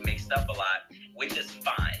really get mixed up a lot, which is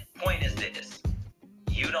fine. Point is this: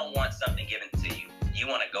 you don't want something given to you. You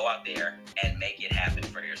want to go out there and make it happen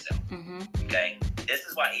for yourself. Mm-hmm. Okay? This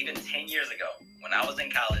is why even 10 years ago, when I was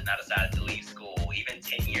in college and I decided to leave school, even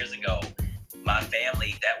 10 years ago, my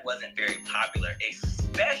family, that wasn't very popular,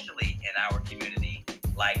 especially in our community.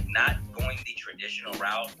 Like, not going the traditional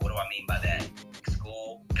route. What do I mean by that?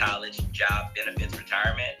 School, college, job, benefits,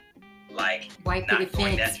 retirement. Like, white picket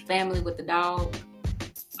fence, family with the dog.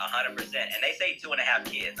 100%. And they say 2.5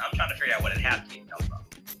 kids. I'm trying to figure out what a half kid comes from.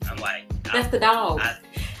 I'm like, that's the dog.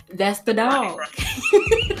 That's the dog. So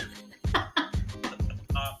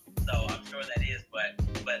I'm sure that is, but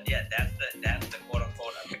yeah, that's the quote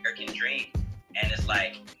unquote American dream. And it's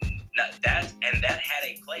like, that had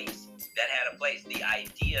a place. That had a place. The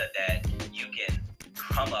idea that you can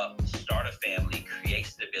come up, start a family, create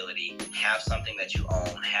stability, have something that you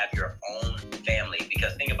own, have your own family.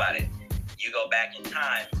 Because think about it, you go back in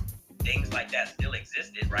time, things like that still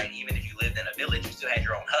existed, right? Even if you lived in a village, you still had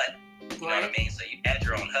your own hut. You know what I mean? So you had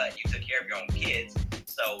your own hut, you took care of your own kids.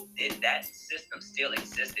 So that system still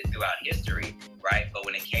existed throughout history, right? But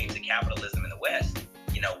when it came to capitalism in the West,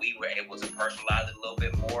 we were able to personalize it a little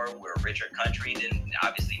bit more. We're a richer country than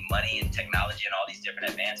obviously money and technology and all these different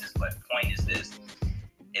advances. But point is this,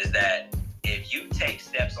 is that if you take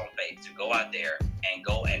steps on faith to go out there and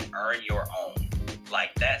go and earn your own,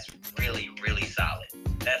 like, that's really, really solid.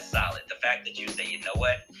 That's solid. The fact that you say, you know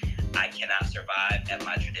what, I cannot survive at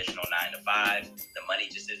my traditional 9 to 5. The money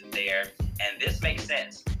just isn't there. And this makes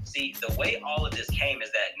sense. See, the way all of this came is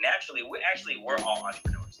that naturally, we're all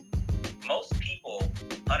entrepreneurs. Most people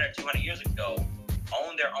 100, 200 years ago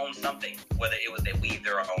owned their own something, whether it was they weave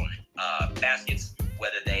their own baskets,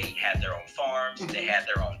 whether they had their own farms, they had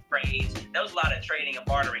their own trades. There was a lot of trading and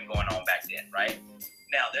bartering going on back then, right?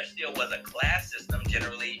 Now, there still was a class system.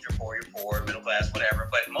 Generally, if you're poor, middle class, whatever.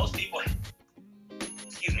 But most people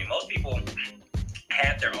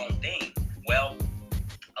had their own thing. Well,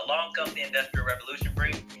 along comes the Industrial Revolution,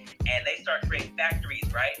 Bree, and they start creating factories,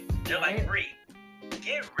 right? They're like, Bree,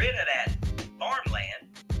 get rid of that farmland.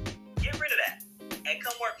 Get rid of that and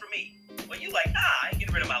come work for me. Well, you like, I ain't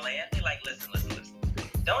getting rid of my land. They're like, listen.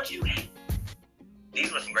 Don't you hate?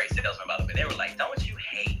 These were some great salesmen, by the way. They were like, don't you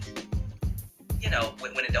hate,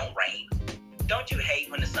 when it don't rain? Don't you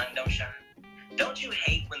hate when the sun don't shine? Don't you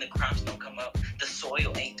hate when the crops don't come up? The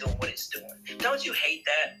soil ain't doing what it's doing. Don't you hate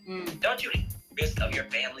that? Don't you hate the risk of your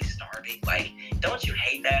family starving? Like, don't you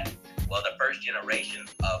hate that? Well, the first generation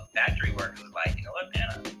of factory workers was like, you know what,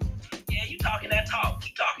 man? Yeah, you talking that talk.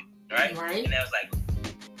 Keep talking, right? And they was like,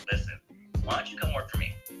 listen, why don't you come work for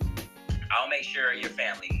me? I'll make sure your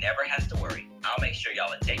family never has to worry. I'll make sure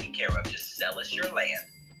y'all are taken care of. Just sell us your land.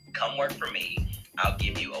 Come work for me. I'll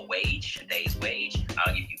give you a day's wage.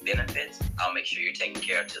 I'll give you benefits. I'll make sure you're taken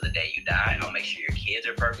care of till the day you die. I'll make sure your kids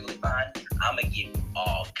are perfectly fine. I'm going to give you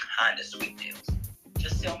all kind of sweet deals.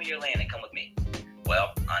 Just sell me your land and come with me.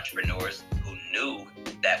 Well, entrepreneurs who knew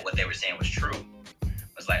that what they were saying was true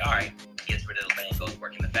was like, all right, gets rid of the land, goes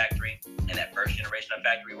work in the factory. And that first generation of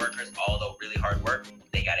factory workers, although really hard work,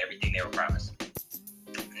 they got everything they were promised.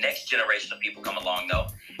 Next generation of people come along, though,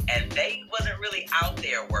 and they wasn't really out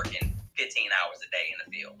there working 15 hours a day in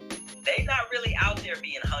the field. They not really out there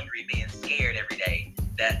being hungry, being scared every day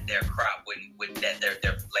that their crop that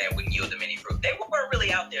their land wouldn't yield them any fruit. They weren't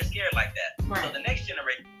really out there scared like that. Right. So the next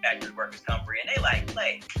generation of factory workers come free, and they like,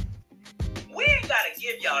 hey, we ain't gotta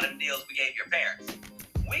give y'all them deals we gave your parents.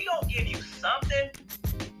 We gonna give you something,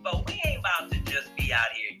 but we ain't about to just be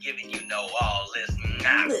out here giving you all this.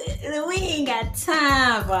 Nah. We ain't got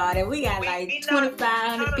time for all that. We got like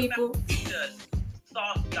 2,500 people. Just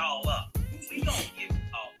sauce y'all up. We gonna give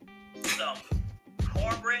y'all some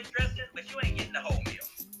cornbread dressing, but you ain't getting the whole meal.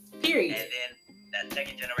 Period. And then that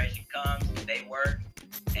second generation comes, they work,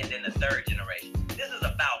 and then the third generation. This is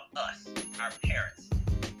about us, our parents.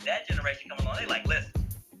 That generation come along, they like, listen,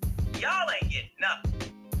 y'all ain't getting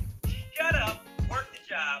nothing. Shut up, work the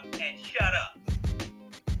job, and shut up.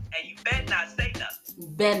 And you better not say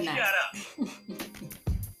nothing. Better not. Shut up.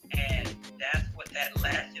 And that's what that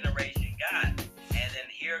last generation got. And then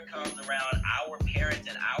here comes around our parents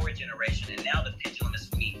and our generation, and now the pendulum is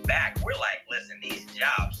swinging back. We're like, listen, these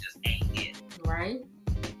jobs just ain't it. Right.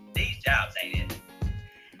 These jobs ain't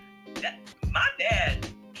it. My dad,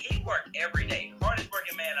 he worked every day. Hardest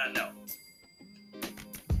working man I know.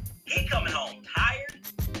 He coming home tired.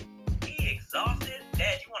 He exhausted.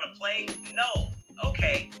 Dad, you want to play? No.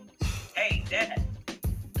 Okay. Hey, Dad,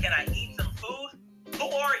 can I eat some food? Who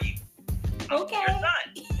are you? Okay. Your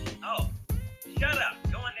son. Oh, shut up.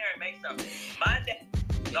 Go in there and make something. My dad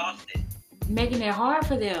exhausted. Making it hard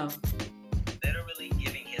for them. Literally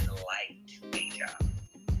giving his life to a job.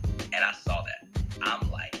 And I saw that.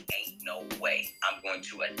 I'm like, ain't no way I'm going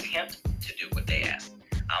to attempt to do what they asked.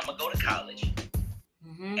 I'm going to go to college.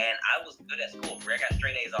 Mm-hmm. And I was good at school. I got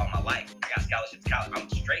straight A's all my life. I got scholarships to college. I'm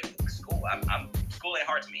straight with school. School ain't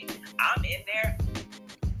hard to me. I'm in there.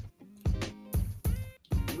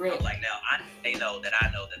 Right. I'm like, now, they know that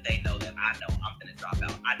I know that they know that I know I'm going to drop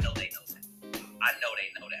out. I know they know that. I know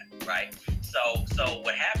they know that, right? So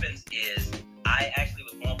what happens is I actually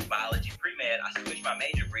was going for biology pre-med. I switched my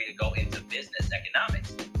major degree to go into business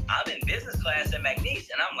economics. I'm in business class at McNeese,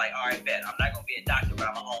 and I'm like, all right, bet. I'm not going to be a doctor, but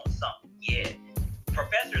I'm going to own something. Yeah.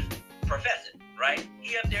 Professor, right?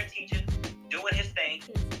 He up there teaching, doing his thing.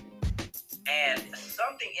 And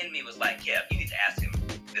something in me was like, Kev, you need to ask him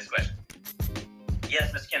this question.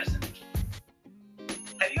 Yes, Mr. Kennison.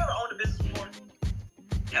 Have you ever owned a business before?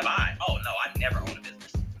 Have I? Oh, no, I never owned a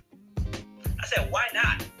business. I said, why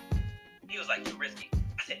not? He was like, too risky.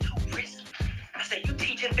 I said, too risky? I said, you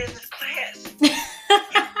teach in business class.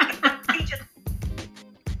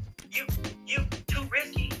 You too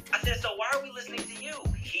risky. I said, so why are we listening to you?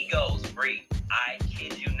 He goes, Bree, I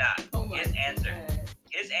kid you not. Oh His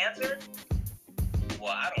answer,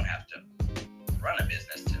 well, I don't have to run a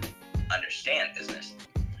business to understand business.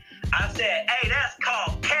 I said, hey, that's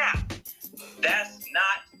called cap. That's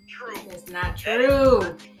not true. That's not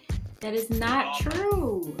true. That is not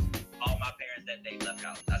true. All my parents that day left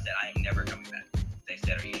college. I said, I am never coming back. They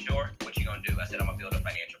said, are you sure? What you gonna do? I said, I'm gonna build a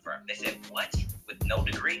financial firm. They said, what? With no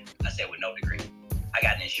degree? I said, with no degree. I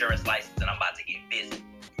got an insurance license and I'm about to get busy.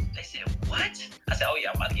 They said, what? I said, oh yeah,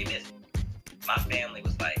 I'm about to get busy. My family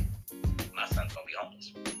was like, my son's gonna be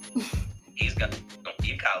homeless. He's gonna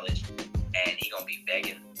leave college and he gonna be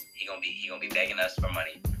begging. He gonna be begging us for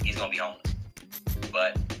money. He's gonna be homeless.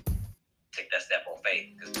 But take that step on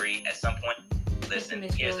faith, because Bree, at some point, listen.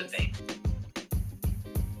 Here's the thing: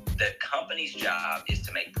 the company's job is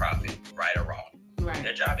to make profit, right or wrong. Right.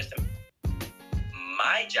 Their job is to.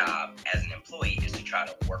 My job as an employee is to try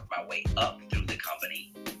to work my way up through the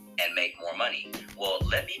company and make more money. Well,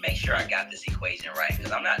 let me make sure I got this equation right,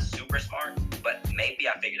 because I'm not super smart, but maybe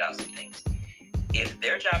I figured out some things. If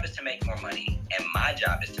their job is to make more money and my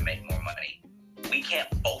job is to make more money, we can't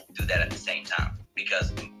both do that at the same time,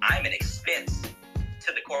 because I'm an expense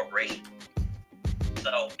to the corporation.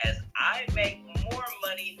 So as I make more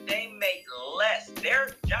money, they make less.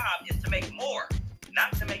 Their job is to make more,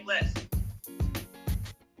 not to make less.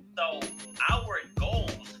 So our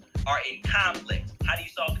goals are in conflict. How do you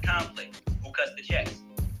solve the conflict? Who cuts the checks?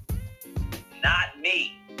 Not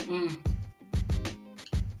me.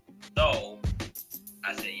 So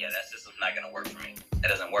I said, yeah, that system's not going to work for me. That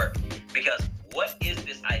doesn't work. Because what is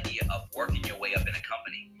this idea of working your way up in a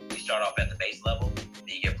company? You start off at the base level,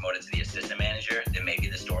 then you get promoted to the assistant manager, then maybe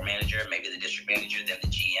the store manager, maybe the district manager, then the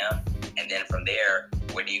GM. And then from there,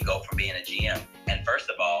 where do you go from being a GM? And first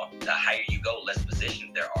of all, the higher you go, less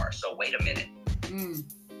positions there are. So wait a minute.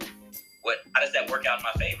 How does that work out in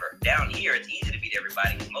my favor? Down here, it's easy to beat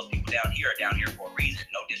everybody, because most people down here are down here for a reason.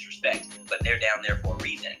 No disrespect, but they're down there for a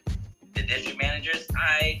reason. The district managers,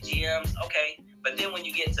 GMs, okay. But then when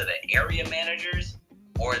you get to the area managers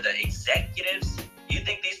or the executives, you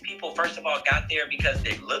think these people, first of all, got there because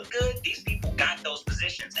they look good? These people got those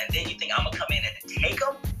positions, and then you think I'm going to come in and take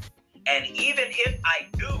them? And even if I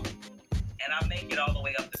do, and I make it all the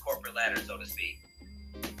way up the corporate ladder, so to speak,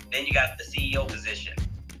 then you got the CEO position.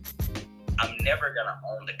 I'm never going to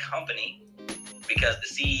own the company because the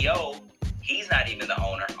CEO, he's not even the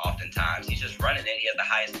owner oftentimes. He's just running it. He has the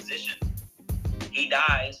highest position. He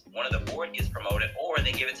dies, one of the board gets promoted, or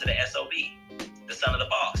they give it to the SOB, the son of the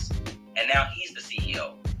boss. And now he's the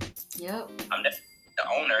CEO. Yep. I'm the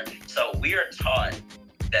owner. So we are taught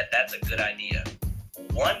that that's a good idea.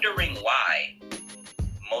 Wondering why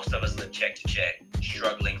most of us live check to check,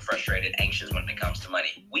 struggling, frustrated, anxious when it comes to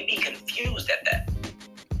money. We be confused at that.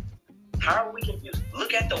 How are we confused?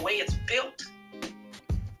 Look at the way it's built.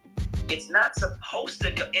 It's not supposed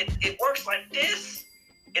to go. It works like this.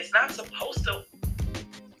 It's not supposed to.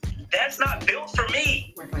 That's not built for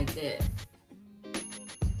me. Work like that.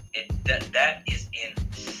 That is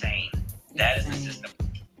insane. That is the system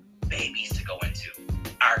babies to go into.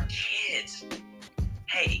 Our kids.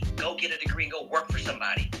 Hey, go get a degree and go work for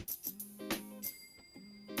somebody.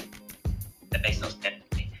 That makes no sense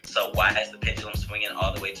to me. So why is the pendulum swinging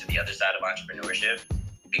all the way to the other side of entrepreneurship?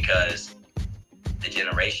 Because the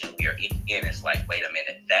generation we are in is like, wait a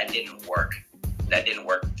minute, that didn't work. That didn't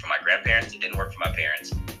work for my grandparents. It didn't work for my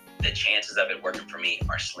parents. The chances of it working for me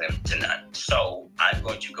are slim to none. So I'm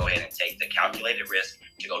going to go ahead and take the calculated risk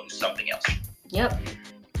to go do something else. Yep.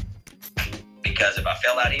 Because if I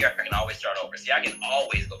fail out here, I can always start over. See, I can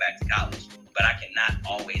always go back to college, but I cannot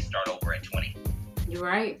always start over at 20. You're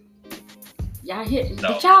right. Did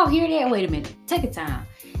y'all hear that? Wait a minute. Take a time.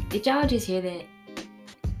 Did y'all just hear that?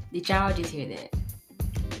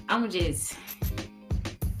 I'm just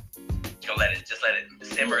let it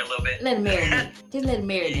simmer a little bit. Let it marinate. Just let it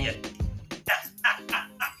marinate.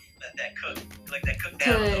 Let that cook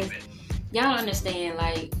down a little bit. Y'all understand,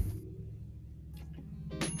 like,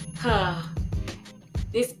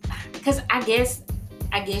 this, because I guess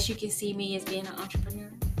you can see me as being an entrepreneur,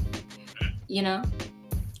 you know,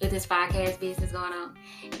 with this podcast business going on,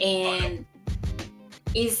 and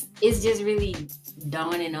it's just really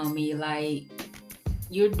dawning on me, like,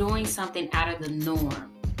 you're doing something out of the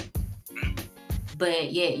norm,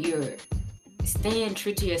 but yet you're staying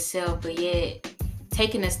true to yourself, but yet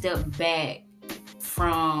taking a step back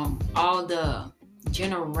from all the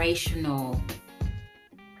generational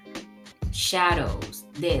shadows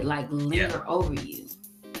that like linger over you.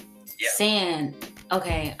 Saying,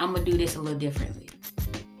 okay, I'm gonna do this a little differently.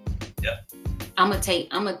 I'm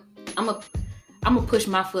gonna push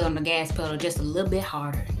my foot on the gas pedal just a little bit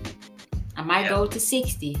harder. I might go to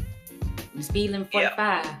 60. I'm speed limit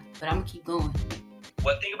 45, but I'm gonna keep going.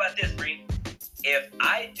 Well, think about this, Bree. If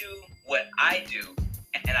I do what I do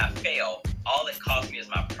and I fail, all it costs me is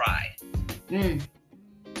my pride.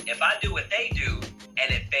 If I do what they do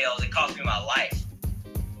and it fails, it costs me my life.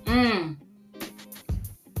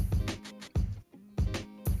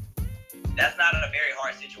 That's not a very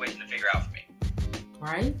hard situation to figure out for me.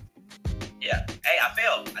 Right? Yeah. Hey, I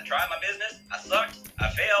failed. I tried my business. I sucked. I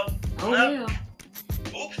failed. Oh,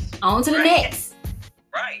 yeah. Oops. On to the next.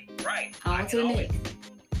 Right. On to the next.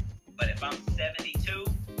 But if I'm 72,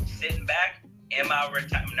 sitting back in my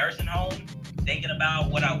nursing home, thinking about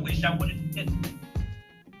what I wish I would have did,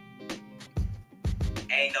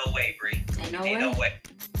 ain't no way, Bree.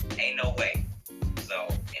 Ain't no way. So,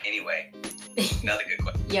 anyway, another good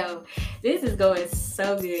question. Yo, this is going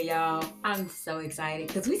so good, y'all. I'm so excited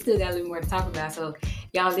because we still got a little more to talk about. So,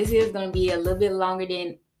 y'all, this is going to be a little bit longer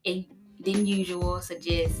than usual. So,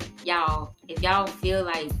 just, y'all, if y'all feel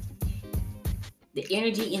like the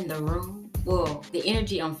energy in the room, well, the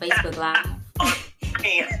energy on Facebook Live.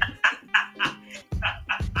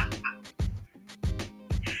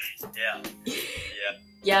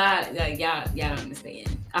 Y'all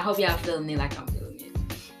understand. I hope y'all feeling it like I'm feeling it.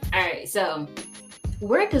 All right, so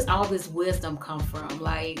where does all this wisdom come from?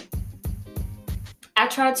 Like, I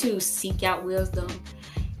try to seek out wisdom,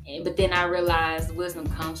 but then I realized wisdom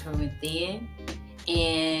comes from within,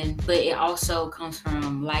 but it also comes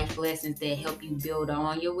from life lessons that help you build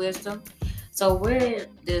on your wisdom. So where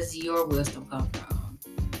does your wisdom come from?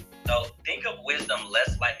 So think of wisdom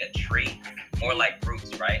less like a tree, more like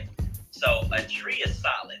roots, right? So a tree is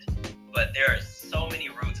solid, but there are so many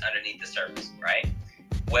roots underneath the surface, right?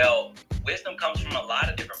 Well, wisdom comes from a lot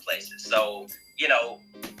of different places. So,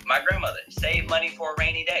 my grandmother, save money for a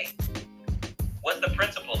rainy day. What's the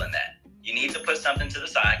principle in that? You need to put something to the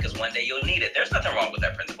side because one day you'll need it. There's nothing wrong with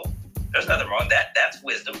that principle. There's nothing wrong with that. That's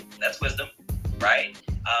wisdom, right?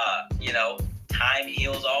 Time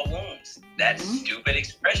heals all wounds. That stupid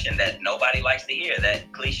expression that nobody likes to hear,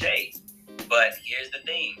 that cliche. But here's the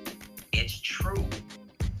thing. It's true.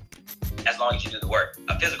 As long as you do the work.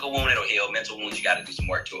 A physical wound, it'll heal. Mental wounds, you got to do some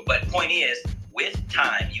work to it. But point is, with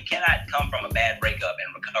time, you cannot come from a bad breakup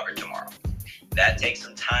and recover tomorrow. That takes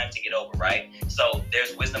some time to get over, right? So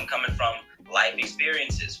there's wisdom coming from life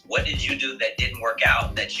experiences. What did you do that didn't work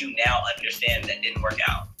out that you now understand that didn't work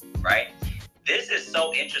out, right? This is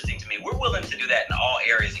so interesting to me. We're willing to do that in all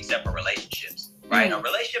areas except for relationships, right? A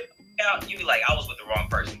relationship out, you be like, I was with the wrong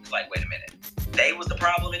person. It's like, wait a minute. They was the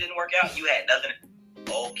problem, it didn't work out? You had nothing.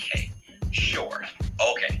 Okay, sure.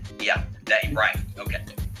 Okay, yeah, that right. Okay,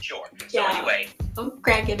 sure. So anyway. I'm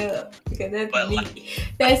cracking up because that's me.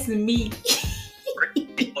 That's me.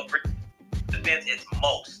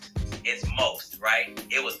 It's most, right?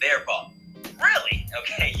 It was their fault. Really?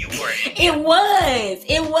 Okay, you were. It was.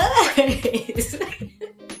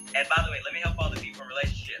 And by the way, let me help all the people in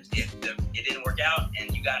relationships. If it didn't work out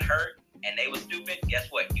and you got hurt and they were stupid, guess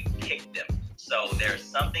what? You picked them. So there's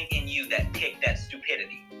something in you that picked that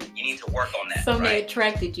stupidity. You need to work on that. Somebody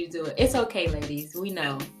attracted you to it. It's okay, ladies. We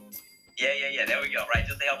know. Yeah. There we go. Right.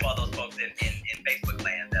 Just to help all those folks in Facebook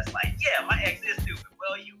land that's like, yeah, my ex is stupid.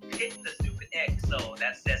 Well, you picked the stupid ex, so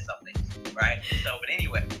that says something, right? So, but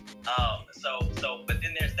anyway, but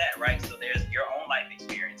then there's that, right? So there's your own life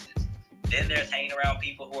experiences. Then there's hanging around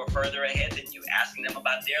people who are further ahead than you, asking them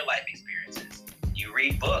about their life experiences. You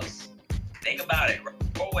read books. Think about it.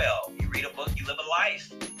 Well, you read a book, you live a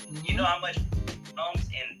life. You know how much comes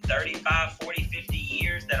in 35, 40, 50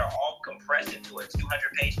 years that are all compressed into a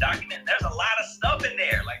 200-page document? There's a lot of stuff in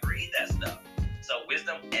there. Like, read that stuff. So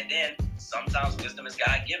wisdom, and then sometimes wisdom is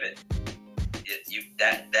God-given.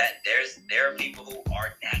 There are people who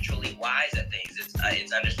are naturally wise at things.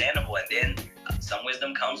 It's understandable, and then some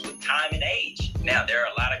wisdom comes with time and age. Now, there are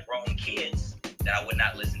a lot of grown kids that I would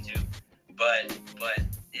not listen to, but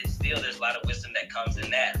it's still, there's a lot of wisdom that comes in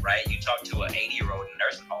that, right? You talk to an 80-year-old in a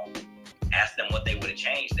nursing home, ask them what they would have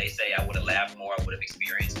changed. They say, I would have laughed more, I would have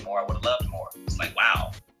experienced more, I would have loved more. It's like,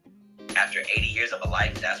 wow. After 80 years of a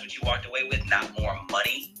life, that's what you walked away with? Not more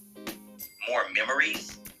money, more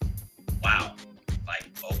memories? Wow. Like,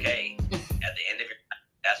 okay. At the end of your life,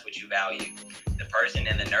 that's what you value. The person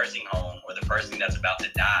in the nursing home or the person that's about to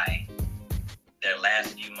die, their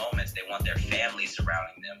last few moments, they want their family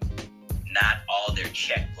surrounding them, not all their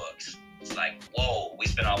checkbooks. It's like, whoa, we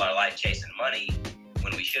spent all our life chasing money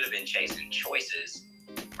when we should have been chasing choices,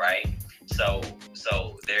 right? So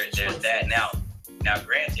there's that. Now,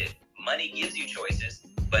 granted, money gives you choices,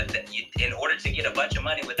 but in order to get a bunch of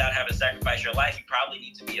money without having to sacrifice your life, you probably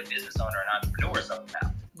need to be a business owner, an entrepreneur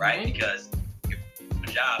somehow, right? Mm-hmm. Because your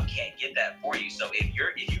job can't get that for you. So if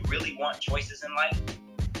you really want choices in life,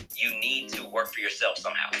 you need to work for yourself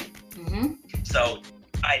somehow. Mm-hmm. So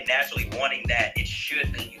by naturally wanting that, it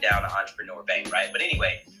should lead you down the entrepreneur vein, right? But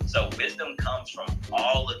anyway, so wisdom comes from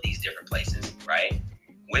all of these different places, right?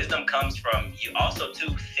 Wisdom comes from, you also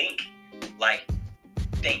to think.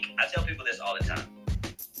 I tell people this all the time.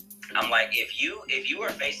 I'm like, if you are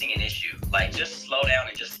facing an issue, like, just slow down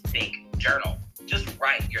and just think, journal, just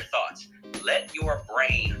write your thoughts. Let your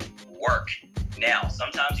brain work. Now,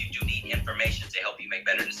 sometimes you do need information to help you make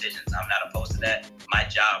better decisions. I'm not opposed to that. My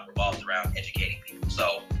job revolves around educating people,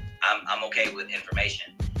 so I'm okay with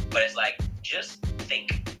information. But it's like, just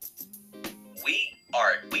think. We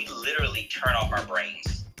literally turn off our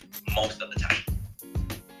brains most of the time.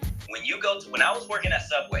 When I was working at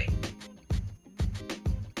Subway,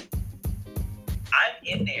 I'm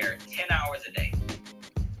in there 10 hours a day.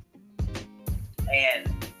 And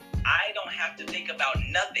I don't have to think about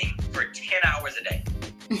nothing for 10 hours a day.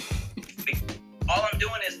 All I'm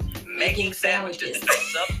doing is making sandwiches that I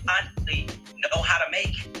subconsciously know how to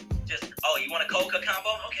make. Just, you want a Coca combo?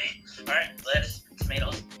 Okay. All right. Lettuce,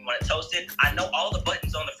 tomatoes. You want it toasted? I know all the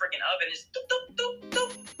buttons on the freaking oven. It's doop, doop, doop,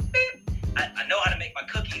 doop, beep. I know how to make my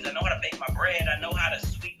cookies. I know how to bake my bread. I know how to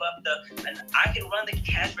sweep up and I can run the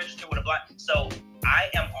cash register with a blind. So I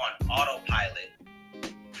am on autopilot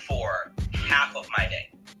for half of my day.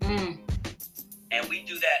 Mm. And we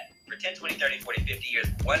do that for 10, 20, 30, 40, 50 years,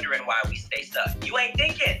 wondering why we stay stuck. You ain't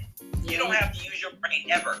thinking. You don't have to use your brain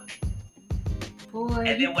ever. Boy,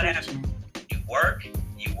 and then what happens? You work,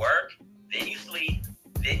 then you sleep,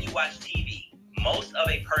 then you watch TV. Most of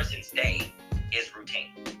a person's day is routine.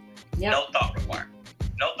 Yep. No thought required.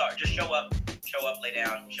 No thought. Just show up, lay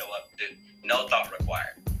down, show up, do. No thought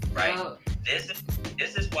required, right? Oh. This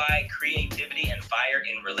is why creativity and fire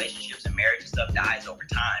in relationships and marriage and stuff dies over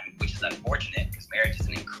time, which is unfortunate because marriage is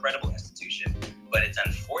an incredible institution. But it's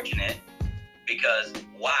unfortunate because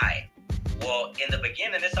why? Well, in the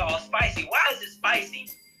beginning, it's all spicy. Why is it spicy?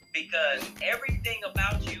 because everything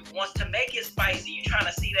about you wants to make it spicy. You trying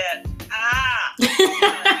to see that?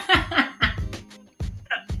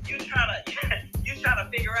 You trying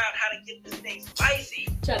to figure out how to get this thing spicy.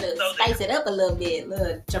 Trying to spice it up a little bit,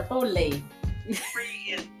 little chipotle.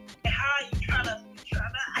 Is how you trying to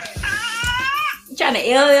trying to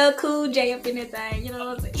LL Cool J up in that thing, you know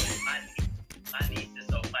what I'm saying? My niece is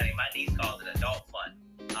so funny. My niece calls it adult fun.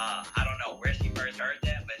 I don't know where she first heard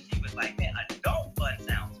that, but she was like, man, adult fun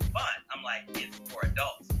sounds fun. I'm like, it's for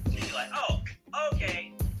adults. She's like, oh,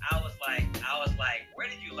 okay. I was like, where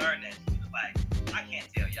did you learn that? She was like, I can't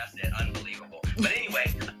tell you. I said, unbelievable. But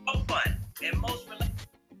anyway, adult fun. In most relationships,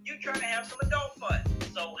 you're trying to have some adult fun.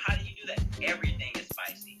 So how do you do that? Everything is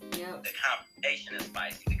spicy. Yep. The conversation is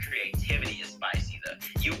spicy. The creativity is spicy.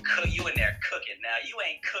 You in there cooking. Now, you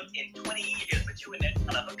ain't cooked in 20 years, but you in there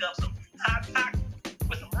trying to hook up some hot tacos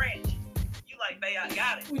with some ranch. You like, babe, I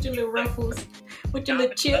got it. With your little ruffles. With your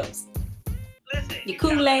little chips. Listen. Your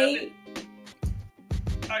Kool-Aid.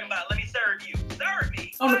 Talking about, let me serve you. Serve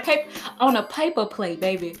me. On a paper plate,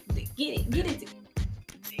 baby. Get it.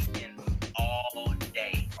 Thinking all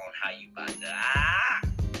day on how you about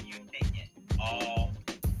to. You thinking all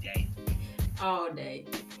day. All day.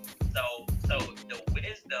 So the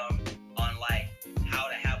wisdom on like how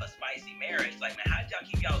to have a spicy marriage, like, man, how did y'all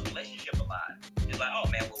keep y'all's relationship alive? It's like, oh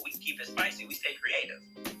man, well, we keep it spicy, we stay creative.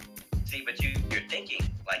 See, but you're thinking,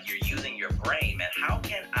 like, you're using your brain, man. How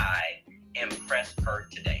can I impress her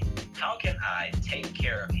today? How can I take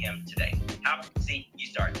care of him today? You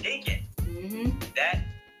start thinking. Mm-hmm.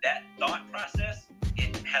 That thought process,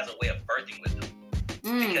 it has a way of birthing wisdom.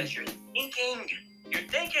 Because you're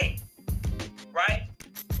thinking, right?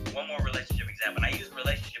 One more relationship example. And I use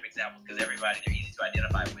relationship examples because everybody, they're easy to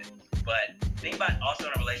identify with. But think about also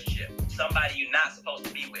in a relationship, somebody you're not supposed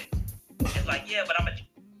to be with. It's like, yeah, but I'm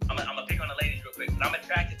gonna pick on the ladies real quick, but I'm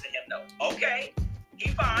attracted to him though. Okay, he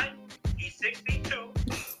fine. He's 6'2",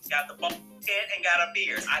 got the bald head and got a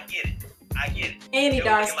beard. I get it. And he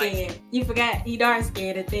dark skinned. You forgot he dark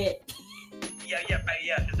skinned at that. Yeah.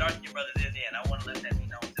 Because dark skinned brothers is in. I want to let that be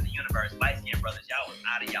known to the universe. Light skinned brothers, y'all was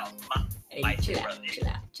out of y'all's mind. Hey, chill out.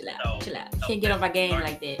 Can't get on my game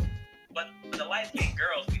like that. But the light skinned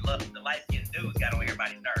girls, we love them. The light skinned dudes got on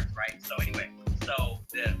everybody's nerves, right? So anyway,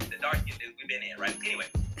 the dark skinned dudes, we've been in, right? Anyway,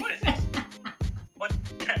 what is this?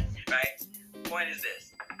 Right? Point is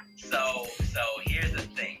this. So here's the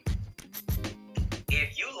thing.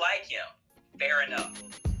 If you like him, fair enough.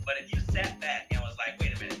 But if you sat back and was like,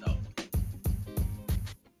 wait a minute though.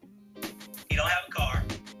 He don't have a car.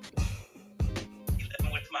 He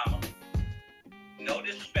living with his mama. No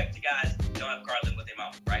disrespect to guys who don't have a car living with their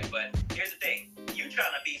mama, right? But here's the thing. You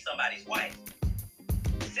trying to be somebody's wife.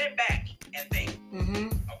 Sit back and think. Mm-hmm.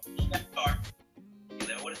 Oh, he got a car. He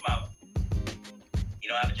living with his mama. He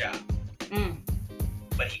don't have a job.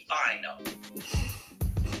 But he fine though.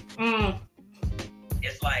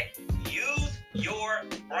 It's like, use your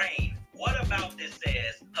brain. What about this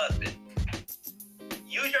says husband?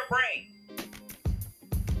 Use your brain.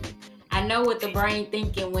 I know what the brain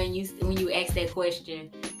thinking when you ask that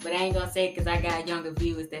question, but I ain't gonna say it because I got younger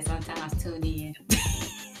viewers that sometimes tune in.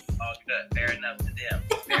 Oh, good. Fair enough to them.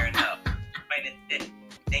 Fair enough.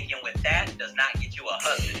 Thinking with that does not get you a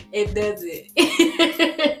husband. It doesn't.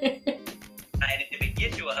 And if it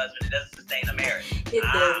gets you a husband, it doesn't sustain a marriage. It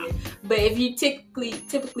doesn't. But if you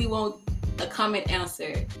typically want a common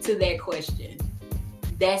answer to that question,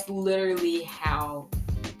 that's literally how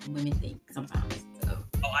women think sometimes. So.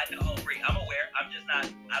 Oh, I know, Bree. I'm aware. I'm just not.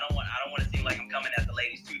 I don't want to seem like I'm coming at the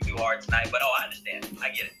ladies too hard tonight. But I understand. I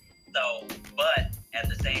get it. So, but at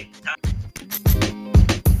the same time.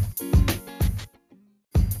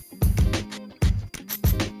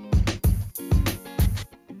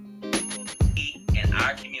 In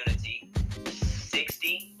our community,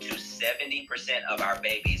 60 to 70% of our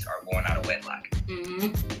babies are born out of wedlock.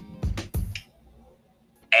 Mm-hmm.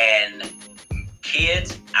 And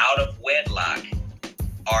kids out of wedlock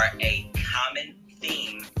are a common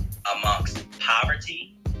theme amongst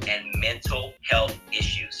poverty and mental health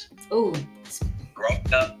issues. Ooh.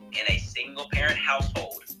 Growing up in a single parent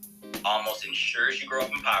household almost ensures you grow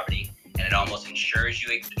up in poverty, and it almost ensures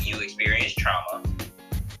you experience trauma.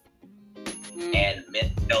 And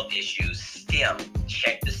mental health issues stem,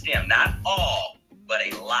 check the stem, not all, but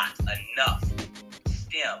a lot, enough,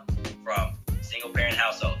 stem from single parent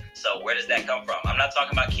household. So where does that come from? I'm not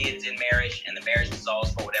talking about kids in marriage and the marriage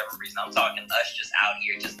dissolves for whatever reason. I'm talking us just out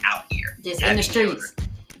here. Just in the streets.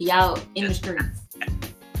 Y'all in the streets.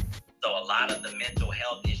 So a lot of the mental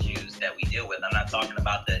health issues that we deal with, I'm not talking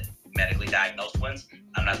about the medically diagnosed ones,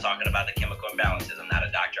 I'm not talking about the chemical imbalances. I'm not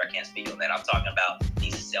a doctor. I can't speak on that. I'm talking about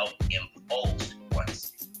these self-imposed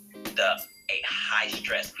ones. A high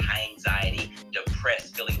stress, high anxiety,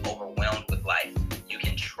 depressed, feeling overwhelmed with life. You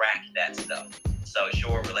can track that stuff. So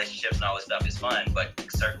sure, relationships and all this stuff is fun, but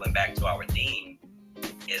circling back to our theme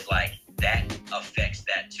is like that affects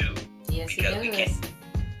that too. Yes, because we can't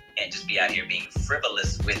just be out here being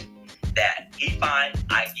frivolous with that. He fine,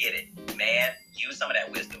 I get it. Man, use some of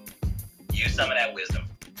that wisdom. Use some of that wisdom.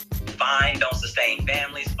 Fine, don't sustain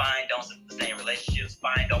families. Fine, don't sustain relationships.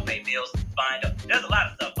 Fine, don't pay bills. Fine, there's a lot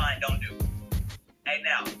of stuff fine don't do. Hey,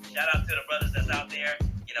 now, shout out to the brothers that's out there.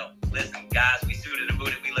 You know, listen, guys, we suited and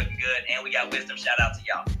booted, we looking good, and we got wisdom. Shout out to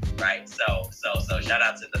y'all, right? So shout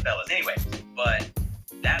out to the fellas. Anyway, but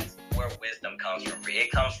that's where wisdom comes from.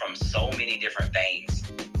 It comes from so many different veins,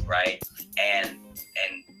 right? And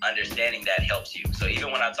understanding that helps you. So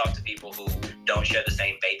even when I talk to people who don't share the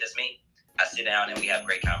same faith as me, I sit down and we have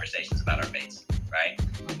great conversations about our faiths, right?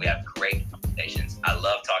 We have great conversations. I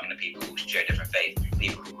love talking to people who share different faiths,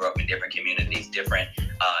 people who grew up in different communities,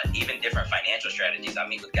 even different financial strategies. I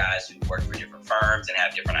meet with guys who work for different firms and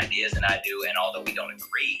have different ideas than I do, and although we don't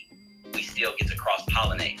agree, we still get to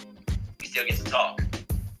cross-pollinate. We still get to talk.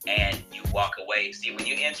 And you walk away. See, when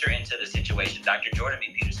you enter into the situation, Dr. Jordan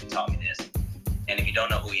B. Peterson taught me this. And if you don't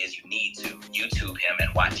know who he is, you need to YouTube him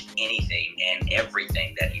and watch anything and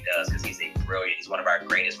everything that he does, because he's one of our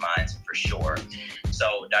greatest minds for sure.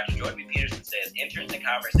 So Dr. Jordan B. Peterson says, enter into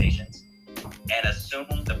conversations and assume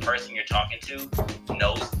the person you're talking to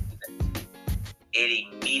knows. It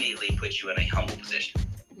immediately puts you in a humble position.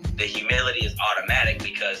 The humility is automatic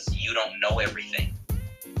because you don't know everything.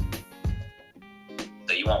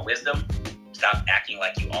 So you want wisdom? Stop acting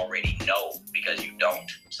like you already know, because you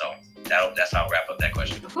don't. So that's how I'll wrap up that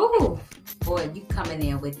question. Ooh, boy, you coming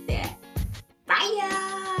in with that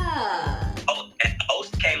fire. Oh, and the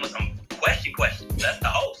host came with some questions. That's the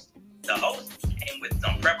host. The host came with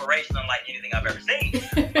some preparation unlike anything I've ever seen.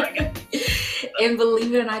 And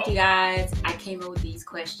believe it or not, you guys, I came up with these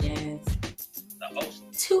questions the host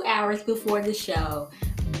 2 hours before the show.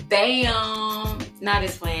 Bam! Not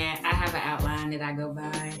just playing. I have an outline that I go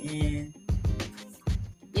by,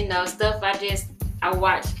 and stuff I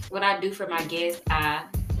watch what I do for my guests. I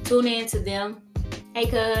tune in to them. Hey,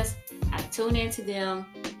 cuz, I tune in to them,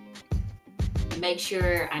 make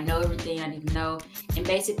sure I know everything I need to know. And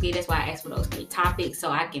basically, that's why I asked for those 3 topics,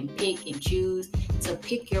 so I can pick and choose to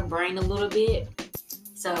pick your brain a little bit.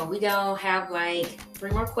 So we gonna have like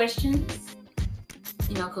 3 more questions,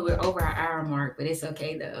 because we're over our hour mark, but it's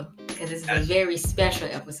okay though, because this is a very special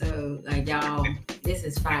episode. Like, y'all, this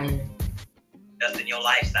is fire. Just in your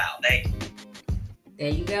lifestyle. Thank you. There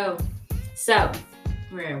you go. So,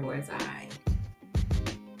 where was I?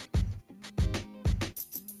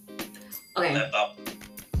 Okay.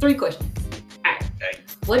 3 questions. All right. Okay.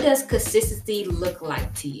 What does consistency look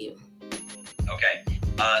like to you? Okay.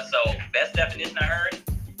 So best definition I heard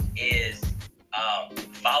is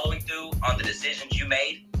following through on the decisions you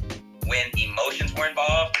made when emotions were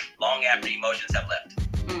involved, long after emotions have left.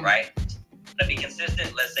 Right? To be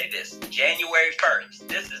consistent, let's say this. January 1st.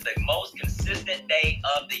 This is the most consistent day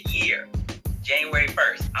of the year. January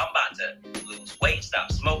 1st. I'm about to lose weight,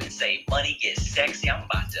 stop smoking, save money, get sexy.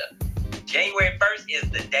 January 1st is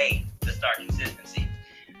the day to start consistency.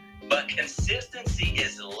 But consistency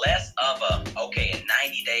is less of in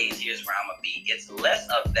 90 days, here's where I'm going to be. It's less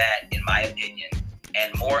of that, in my opinion,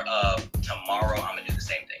 and more of tomorrow, I'm going to do the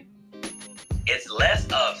same thing. It's less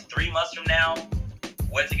of 3 months from now,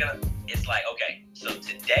 it's like, okay, so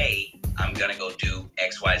today I'm going to go do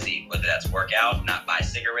X, Y, Z, whether that's work out, not buy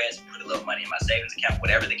cigarettes, put a little money in my savings account,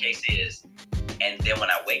 whatever the case is. And then when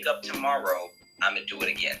I wake up tomorrow, I'm going to do it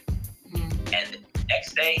again. And the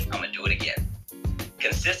next day, I'm going to do it again.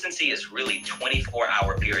 Consistency is really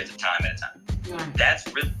 24-hour periods of time at a time. Yeah. That's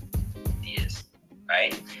really what it is,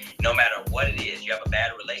 right? No matter what it is, you have a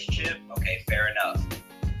bad relationship, okay, fair enough.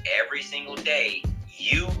 Every single day,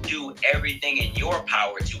 you do everything in your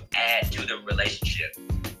power to add to the relationship.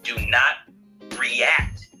 Do not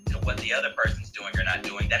react to what the other person's doing or not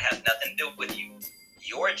doing. That has nothing to do with you.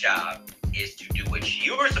 Your job is to do what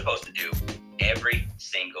you're supposed to do every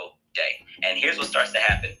single day. And here's what starts to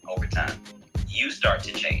happen over time. You start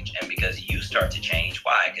to change. And because you start to change,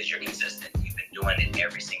 why? Because you're consistent. You've been doing it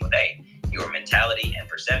every single day. Your mentality and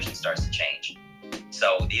perception starts to change.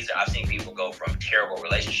 So I've seen people go from terrible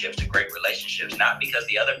relationships to great relationships, not because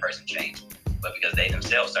the other person changed, but because they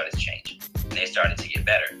themselves started to change and they started to get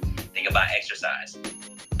better. Think about exercise.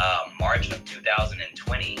 March of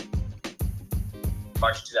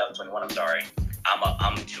 2021, I'm sorry.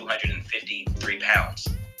 I'm 253 pounds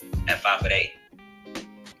at 5'8".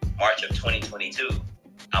 March of 2022,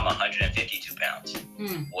 I'm 152 pounds.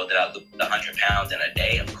 Well, did I lose 100 pounds in a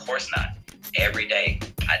day? Of course not. Every day,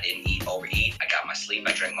 I didn't overeat. I got my sleep.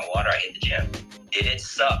 I drank my water. I hit the gym. Did it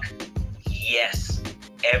suck? Yes.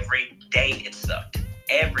 Every day it sucked.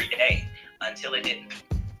 Every day until it didn't.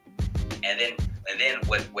 And then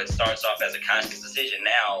what starts off as a conscious decision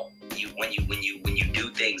now, when you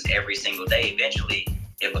do things every single day, eventually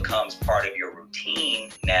it becomes part of your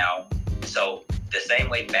routine now. So the same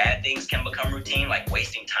way bad things can become routine, like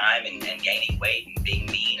wasting time and gaining weight and being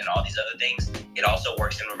mean and all these other things, it also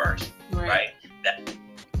works in reverse, right? That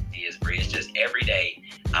is, Bree. It's just every day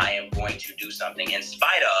I am going to do something in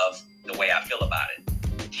spite of the way I feel about it.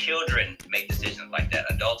 Children make decisions like that.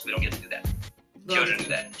 Adults, we don't get to do that. Children do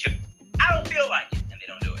that. I don't feel like it, and they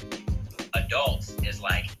don't do it. Adults is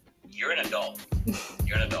like, you're an adult.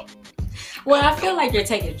 You're an adult. Well, I feel like you're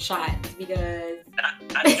taking shots because...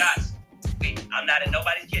 I'm shots. I'm not in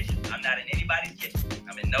nobody's kitchen. I'm not in anybody's kitchen.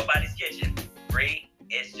 I'm in nobody's kitchen. Bree,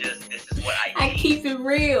 it's just, this is what I need. I keep it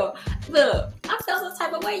real. Look, I felt some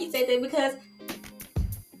type of way you said that because...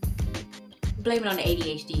 Blame it on the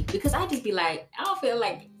ADHD. Because I just be like, I don't feel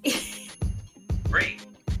like... Bree,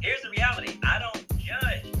 here's the reality. I don't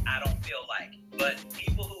judge I don't feel like. But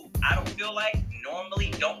people who I don't feel like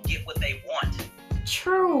normally don't get what they want.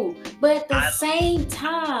 True. But at the same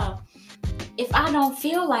time, if I don't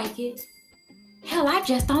feel like it, hell, I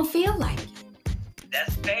just don't feel like it.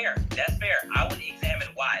 That's fair. That's fair. I would examine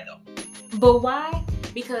why, though. But why?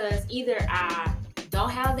 Because either I don't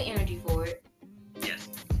have the energy for it. Yes.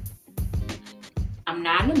 I'm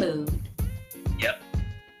not in the mood. Yep.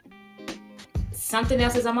 Something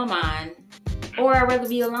else is on my mind. Or I'd rather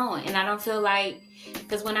be alone. And I don't feel like...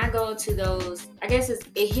 Because when I go to those... I guess it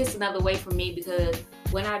hits another way for me because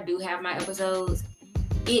when I do have my episodes,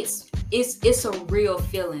 it's a real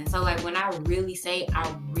feeling. So like when I really say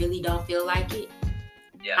I really don't feel like it,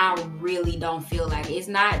 I really don't feel like it. It's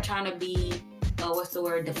not trying to be,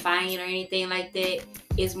 defiant or anything like that.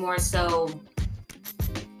 It's more so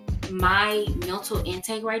my mental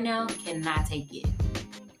intake right now cannot take it.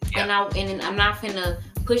 And I'm not finna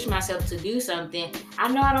push myself to do something I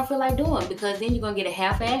know I don't feel like doing because then you're gonna get a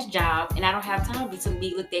half-ass job and I don't have time to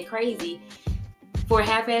be looked at crazy for a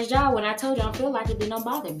half-ass job when I told you I don't feel like it, then don't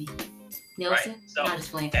bother me. Nelson? Right. So I'm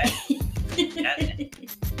just playing. That's 100%.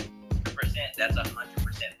 That's 100%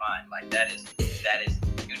 fine. Like that is,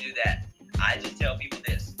 you do that. I just tell people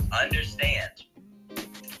this. Understand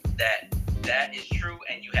that is true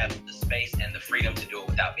and you have the space and the freedom to do it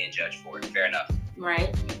without being judged for it. Fair enough.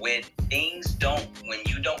 Right. When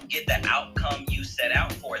you don't get the outcome you set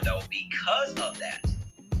out for, though, because of that,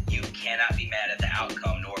 you cannot be mad at the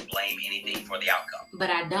outcome nor blame anything for the outcome. But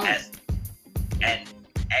I don't. And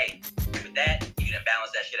hey, with that, you can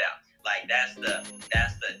balance that shit out. Like that.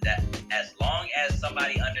 As long as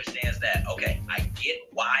somebody understands that, okay, I get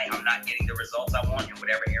why I'm not getting the results I want in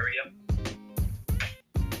whatever area.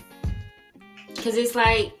 Because it's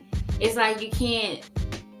like you can't.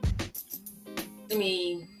 I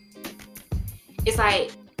mean, it's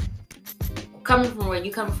like coming from where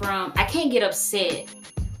you come from. I can't get upset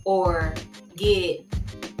or get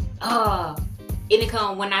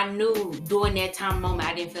when I knew during that time moment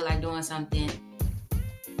I didn't feel like doing something.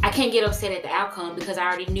 I can't get upset at the outcome because I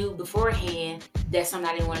already knew beforehand that's something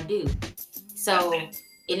I didn't want to do. So, and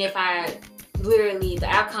if I literally the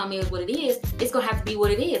outcome is what it is, it's gonna have to be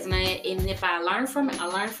what it is. And if I learn from it, I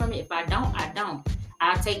learn from it. If I don't, I don't.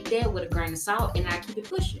 I'll take that with a grain of salt and I keep it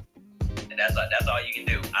pushing. And that's all you can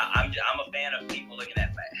do. I'm a fan of people looking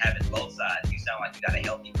at having both sides. You sound like you got a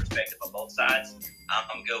healthy perspective of both sides.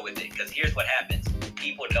 I'm good with it because here's what happens: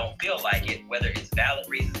 people don't feel like it, whether it's valid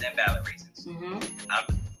reasons and invalid reasons. Mm-hmm.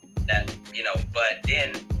 But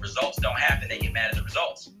then results don't happen. They get mad at the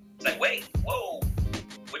results. It's like, wait, whoa,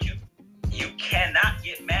 you cannot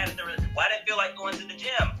get mad at the results. Why didn't feel like going to the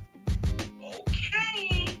gym?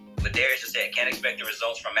 Okay. But Darius just said, can't expect the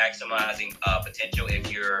results from maximizing potential if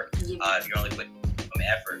you're only putting some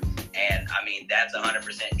effort. And I mean, that's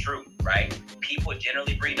 100% true, right? People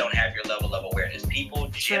generally, Bree, don't have your level of awareness. People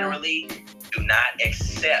generally do not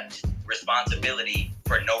accept responsibility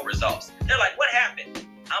for no results. They're like, what happened?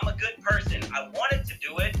 I'm a good person. I wanted to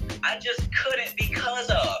do it. I just couldn't because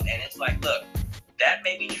of. And it's like, look, that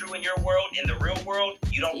may be true in your world. In the real world,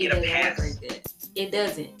 you don't get a pass. Like it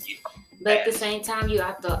doesn't. But at the same time, you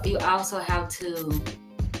also have to.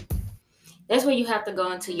 That's where you have to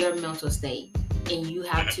go into your mental state, and you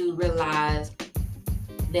have to realize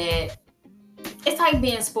that it's like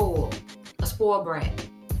being a spoiled brat.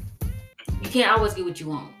 You can't always get what you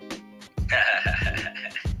want.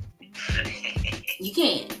 You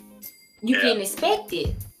can't. You can expect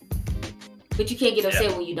it, But you can't get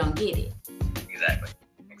upset when you don't get it. Exactly.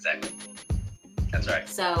 That's right.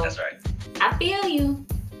 So that's right. I feel you,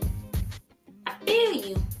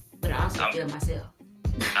 but I also feel myself.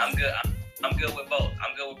 I'm good. I'm good with both.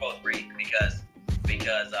 Bree, because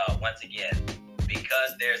once again,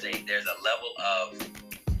 because there's a level of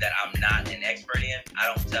that I'm not an expert in, I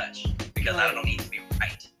don't touch, because I don't need to be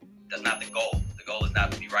right. That's not the goal. The goal is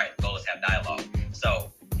not to be right. The goal is to have dialogue.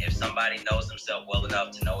 So if somebody knows themselves well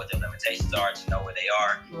enough to know what their limitations are, to know where they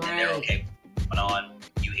are, and they're okay with what's going on,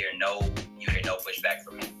 you hear no pushback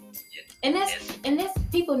from me. And that's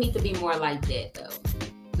people need to be more like that though.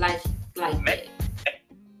 Like maybe, that.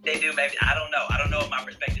 They do, maybe. I don't know if my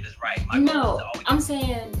perspective is right. I'm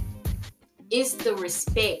saying it's the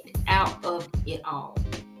respect out of it all.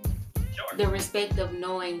 Sure. The respect of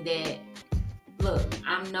knowing that, look,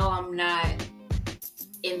 I know I'm not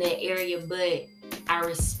in that area, but I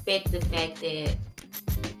respect the fact that,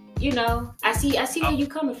 I see where you're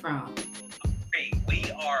coming from.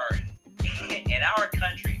 We are, in our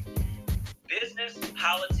country, business,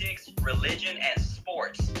 politics, religion, and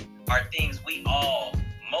sports are things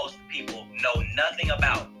most people know nothing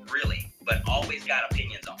about, really, but always got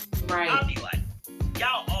opinions on. Right. I'll be like,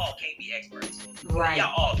 y'all all can't be experts. Right.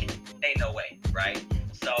 Y'all all can't. Ain't no way, right?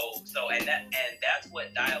 So and that's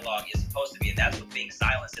what dialogue is supposed to be, and that's what's being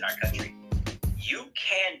silenced in our country. You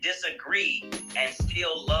can disagree and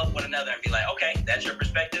still love one another and be like, okay, that's your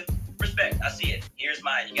perspective. Respect. I see it. Here's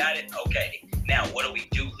mine. You got it? Okay. Now, what do we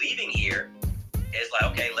do leaving here? Is like,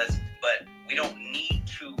 okay, but we don't need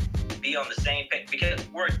to be on the same page, because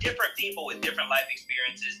we're different people with different life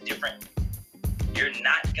experiences, you're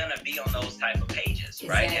not gonna be on those type of pages,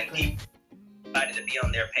 right? Exactly. And people decided to be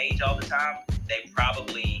on their page all the time, they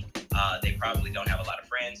probably don't have a lot of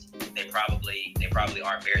friends. They probably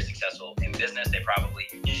aren't very successful in business.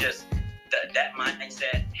 That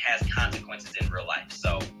mindset has consequences in real life.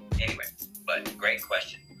 So anyway, but great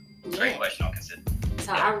question. Great question. I'll consider.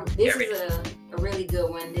 So this is a really good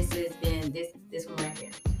one. This has been this one right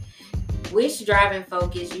here. Which driving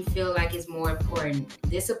focus you feel like is more important,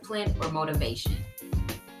 discipline or motivation?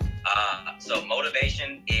 So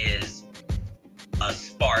motivation is a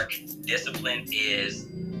spark. Discipline is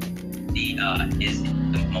the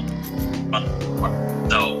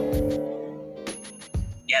so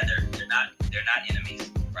yeah, they're not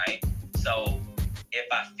enemies, right? So if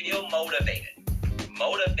I feel motivated,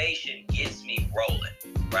 motivation gets me rolling,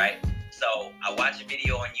 right? So I watch a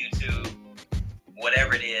video on YouTube,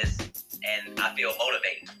 whatever it is, and I feel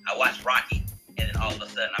motivated. I watch Rocky, and then all of a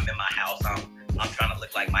sudden I'm in my house. I'm trying to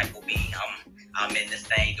look like Michael B. I'm in this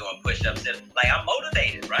thing doing push-ups. Like, I'm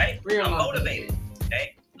motivated, right? Real I'm motivated.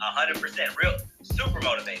 Okay, 100%, real, super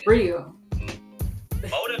motivated. Real.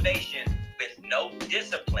 Motivation with no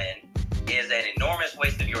discipline is an enormous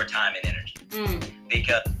waste of your time and energy.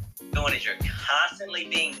 Because doing is you're constantly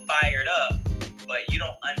being fired up, but you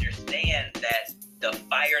don't understand that the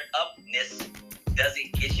fired upness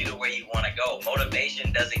doesn't get you to where you want to go.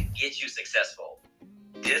 Motivation doesn't get you successful.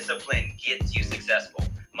 Discipline gets you successful.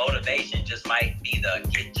 Motivation just might be the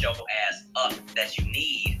get your ass up that you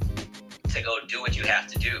need to go do what you have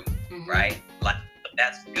to do, right? Like,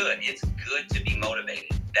 that's good. It's good to be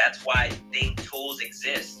motivated. That's why Think Tools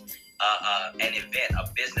exist. An event, a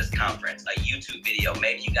business conference, a YouTube video.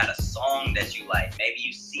 Maybe you got a song that you like. Maybe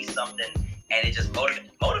you see something and it just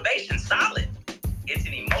motivation's solid. It's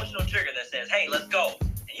an emotional trigger that says, hey, let's go.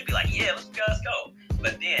 And you'd be like, yeah, let's go.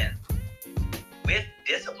 But then with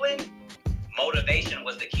discipline, motivation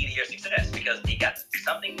was the key to your success, because you got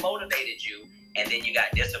something motivated you and then you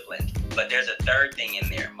got disciplined. But there's a third thing in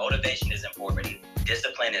there. Motivation is important.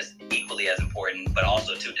 Discipline is equally as important, but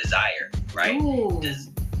also to desire, right?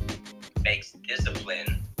 Makes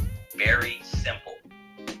discipline very simple.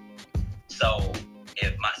 So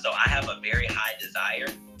I have a very high desire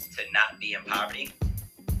to not be in poverty.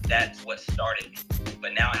 That's what started me.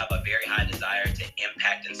 But now I have a very high desire to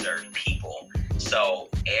impact and serve people. So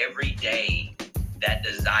every day that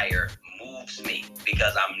desire moves me,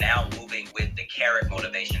 because I'm now moving with the carrot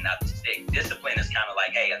motivation, not the stick. Discipline is kind of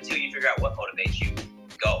like, hey, until you figure out what motivates you,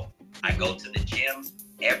 go. I go to the gym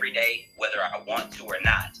every day, whether I want to or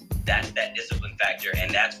not. That's that discipline factor,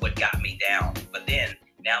 and that's what got me down. But then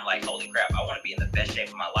now I'm like, holy crap, I want to be in the best shape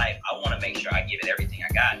of my life. I want to make sure I give it everything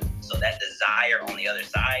I got. So that desire on the other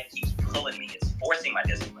side keeps pulling me. It's forcing my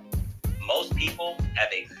discipline. Most people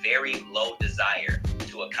have a very low desire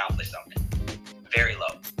to accomplish something. Very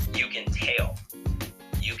low. You can tell.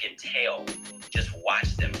 Just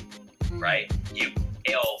watch them, right? You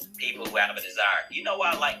tell people who have a desire. You know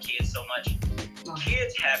why I like kids so much?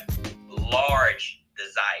 Kids have large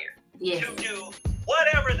desire to do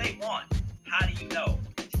whatever they want, How do you know?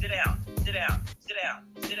 Sit down, sit down, sit down,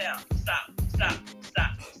 sit down, stop, stop,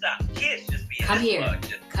 stop, stop. Kids just being Come this here. mug,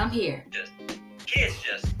 Come here. Kids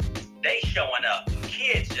just, they showing up.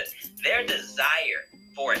 Kids just, their desire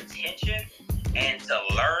for attention and to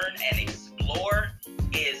learn and explore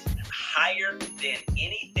is higher than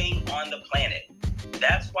anything on the planet.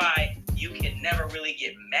 That's why you can never really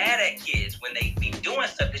get mad at kids when they be doing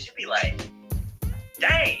stuff, because you be like,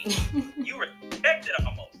 dang, you respect it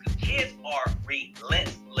almost. Because kids are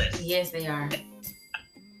relentless. Yes, they are.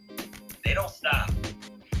 They don't stop.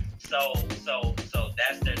 So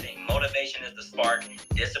that's their thing. Motivation is the spark.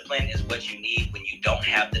 Discipline is what you need when you don't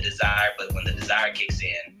have the desire, but when the desire kicks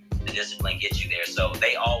in, the discipline gets you there. So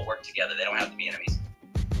they all work together. They don't have to be enemies.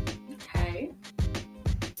 Okay.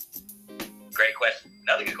 Great question.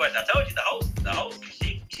 Another good question. I told you the host,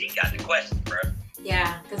 she got the question, bro.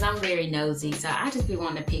 Yeah, because I'm very nosy, so I just be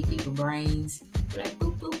wanting to pick people's brains. Like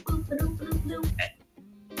boop boop boop boop boop boop.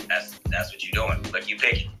 That's what you're doing. Look, you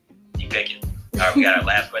pick it. All right, we got our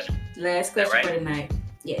last question. Last question right? for tonight.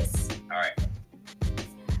 Yes. All right.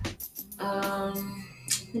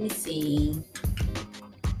 Let me see.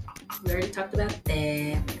 We already talked about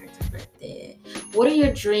that. What are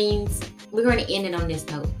your dreams? We're going to end it on this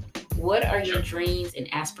note. What are your dreams and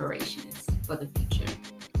aspirations for the future?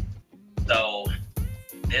 So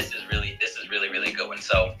this is really a good one.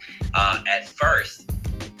 So at first,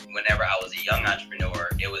 whenever I was a young entrepreneur,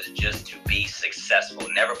 it was just to be successful.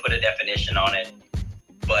 Never put a definition on it,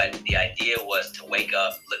 but the idea was to wake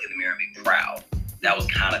up, look in the mirror, and be proud. That was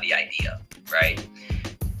kind of the idea, right?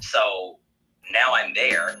 So now I'm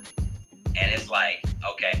there, and it's like,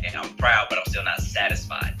 okay, I'm proud, but I'm still not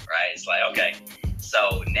satisfied, right? It's like, okay,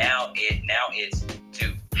 so now it's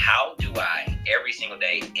to how do I every single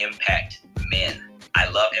day impact men? I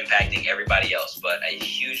love impacting everybody else, but a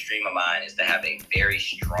huge dream of mine is to have a very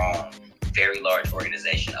strong, very large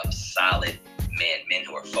organization of solid men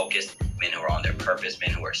who are focused, men who are on their purpose, men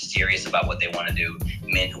who are serious about what they want to do,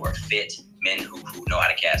 men who are fit, men who know how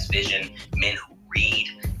to cast vision, men who read,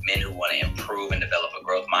 men who want to improve and develop a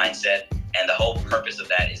growth mindset. And the whole purpose of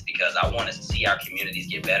that is because I want to see our communities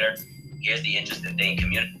get better. Here's the interesting thing.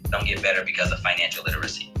 Communities don't get better because of financial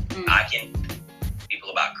literacy. I can people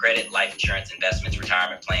about credit, life insurance, investments,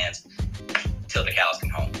 retirement plans, till the cows come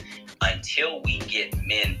home. Until we get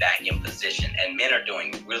men back in position, and men are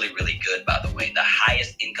doing really, really good, by the way. The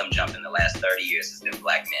highest income jump in the last 30 years has been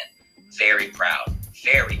black men. Very proud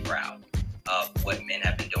of what men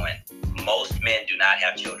have been doing. Most men do not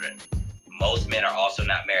have children. Most men are also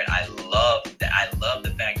not married. I love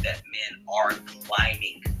the fact that men are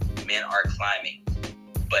climbing.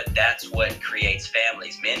 But that's what creates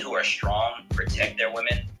families. Men who are strong protect their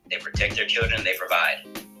women, they protect their children, they provide.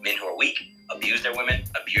 Men who are weak abuse their women,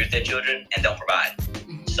 abuse their children, and don't provide.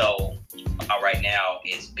 So right now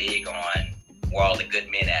it's big on where all the good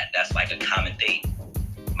men at. That's like a common theme.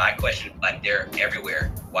 My question, like, they're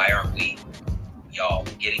everywhere. Why aren't we, y'all,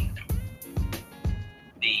 getting them?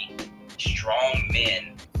 The strong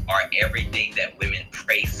men are everything that women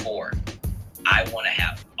pray for. I want to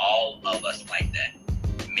have all of us like that.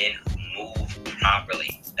 Men who move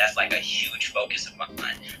properly. That's like a huge focus of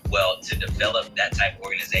mine. Well, to develop that type of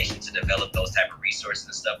organization, to develop those type of resources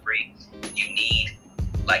and stuff, you need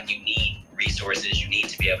resources. You need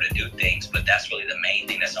to be able to do things. But that's really the main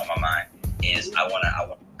thing that's on my mind is I want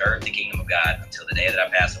to serve the kingdom of God until the day that I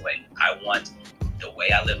pass away. I want the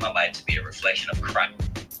way I live my life to be a reflection of Christ.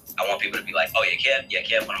 I want people to be like, oh yeah,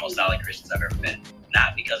 Kev, one of the most solid Christians I've ever met.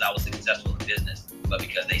 Not because I was successful in business, but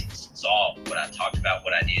because they saw what I talked about,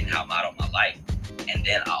 what I did, and how I modeled my life. And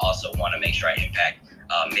then I also want to make sure I impact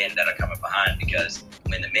men that are coming behind, because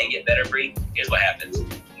when the men get better, here's what happens.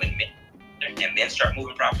 When men start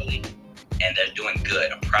moving properly and they're doing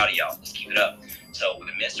good, I'm proud of y'all. Let's keep it up. So when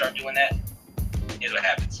the men start doing that, here's what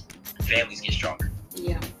happens. Families get stronger.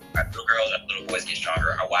 Yeah. Our little girls, our little boys get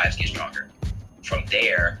stronger. Our wives get stronger. From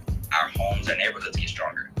there, our homes, our neighborhoods get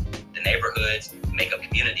stronger. The neighborhoods make up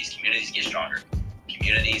communities. Communities get stronger.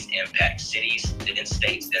 Communities impact cities, then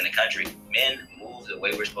states, then the country. Men move the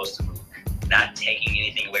way we're supposed to move. Not taking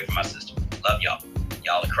anything away from our system. Love y'all.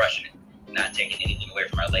 Y'all are crushing it. Not taking anything away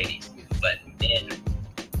from our ladies. But men,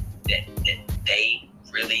 they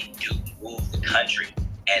really do move the country.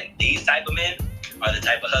 And these type of men are the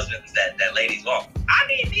type of husbands that ladies want. I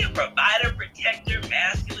need me a provider, protector,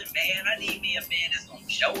 masculine man. I need me a man that's going to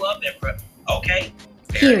show up and okay.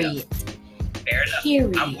 Fair enough.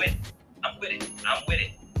 Period. I'm with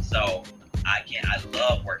it. So I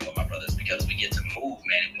love working with my brothers because we get to move,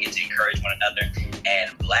 man, and we get to encourage one another.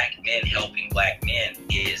 And black men helping black men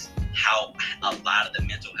is how a lot of the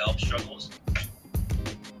mental health struggles,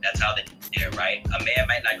 that's how they there, right? A man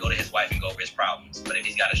might not go to his wife and go over his problems, but if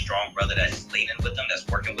he's got a strong brother that's leaning with him, that's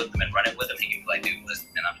working with him and running with him, he can be like, dude, listen,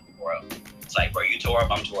 man, I'm tore up. It's like, bro, you tore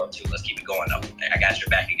up, I'm tore up too. Let's keep it going though. I got your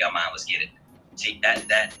back, you got mine. Let's get it. See, that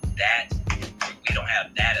we don't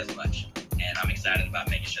have that as much, and I'm excited about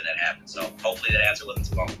making sure that happens. So hopefully that answer wasn't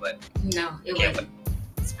too long, but no, it wasn't.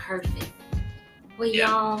 It's perfect. Well,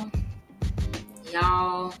 Yeah.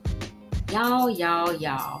 y'all.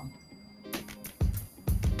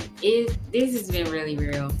 This has been really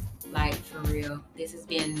real. Like, for real. This has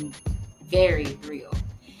been very real.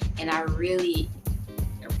 And I really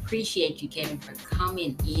appreciate you, Kevin, for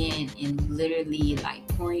coming in and literally like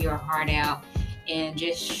pouring your heart out and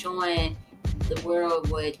just showing the world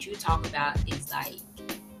what you talk about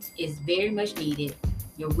is very much needed.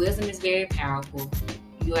 Your wisdom is very powerful.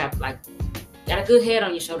 You have got a good head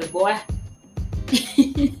on your shoulders, boy.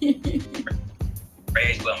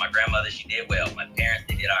 Raised well. My grandmother, she did well. My parents,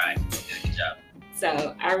 they did all right. They did a good job.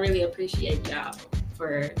 So I really appreciate y'all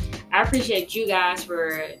I appreciate you guys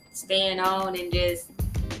for staying on and just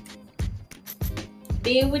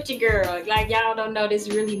being with your girl. Like, y'all don't know, this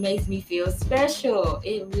really makes me feel special.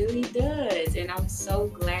 It really does. And I'm so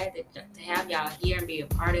glad to have y'all here and be a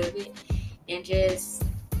part of it. And just,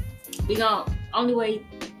 only way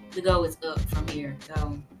to go is up from here.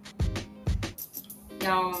 So,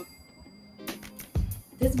 y'all,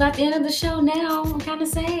 this is about the end of the show now. I'm kind of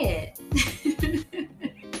sad.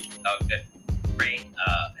 Okay. Great.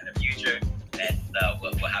 In the future, and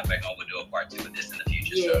we'll have back on. We'll do a part 2 of this in the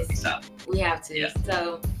future. Yes. So peace out. We have to. Yeah.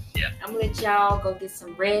 So, Yeah. I'm going to let y'all go get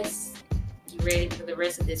some rest. Get ready for the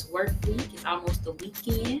rest of this work week. It's almost the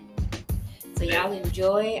weekend. So y'all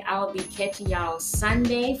enjoy. I'll be catching y'all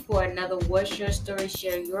Sunday for another What's Your Story?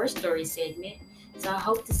 Share Your Story segment. So I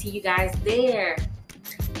hope to see you guys there.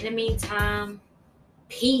 In the meantime,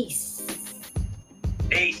 peace.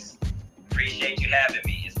 Peace. Appreciate you having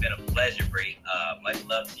me. It's been a pleasure, Bree. Much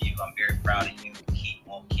love to you. I'm very proud of you. Keep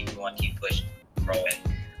going, keep pushing, growing.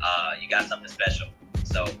 You got something special.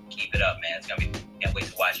 So keep it up, man. Can't wait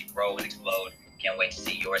to watch you grow and explode. Can't wait to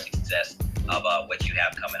see your success of what you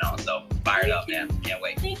have coming on. So fire it up, man. Can't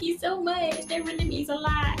wait. Thank you so much. That really means a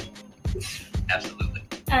lot. Absolutely.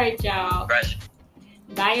 All right, y'all. Crush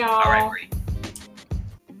it. Bye, y'all. All right, Bree.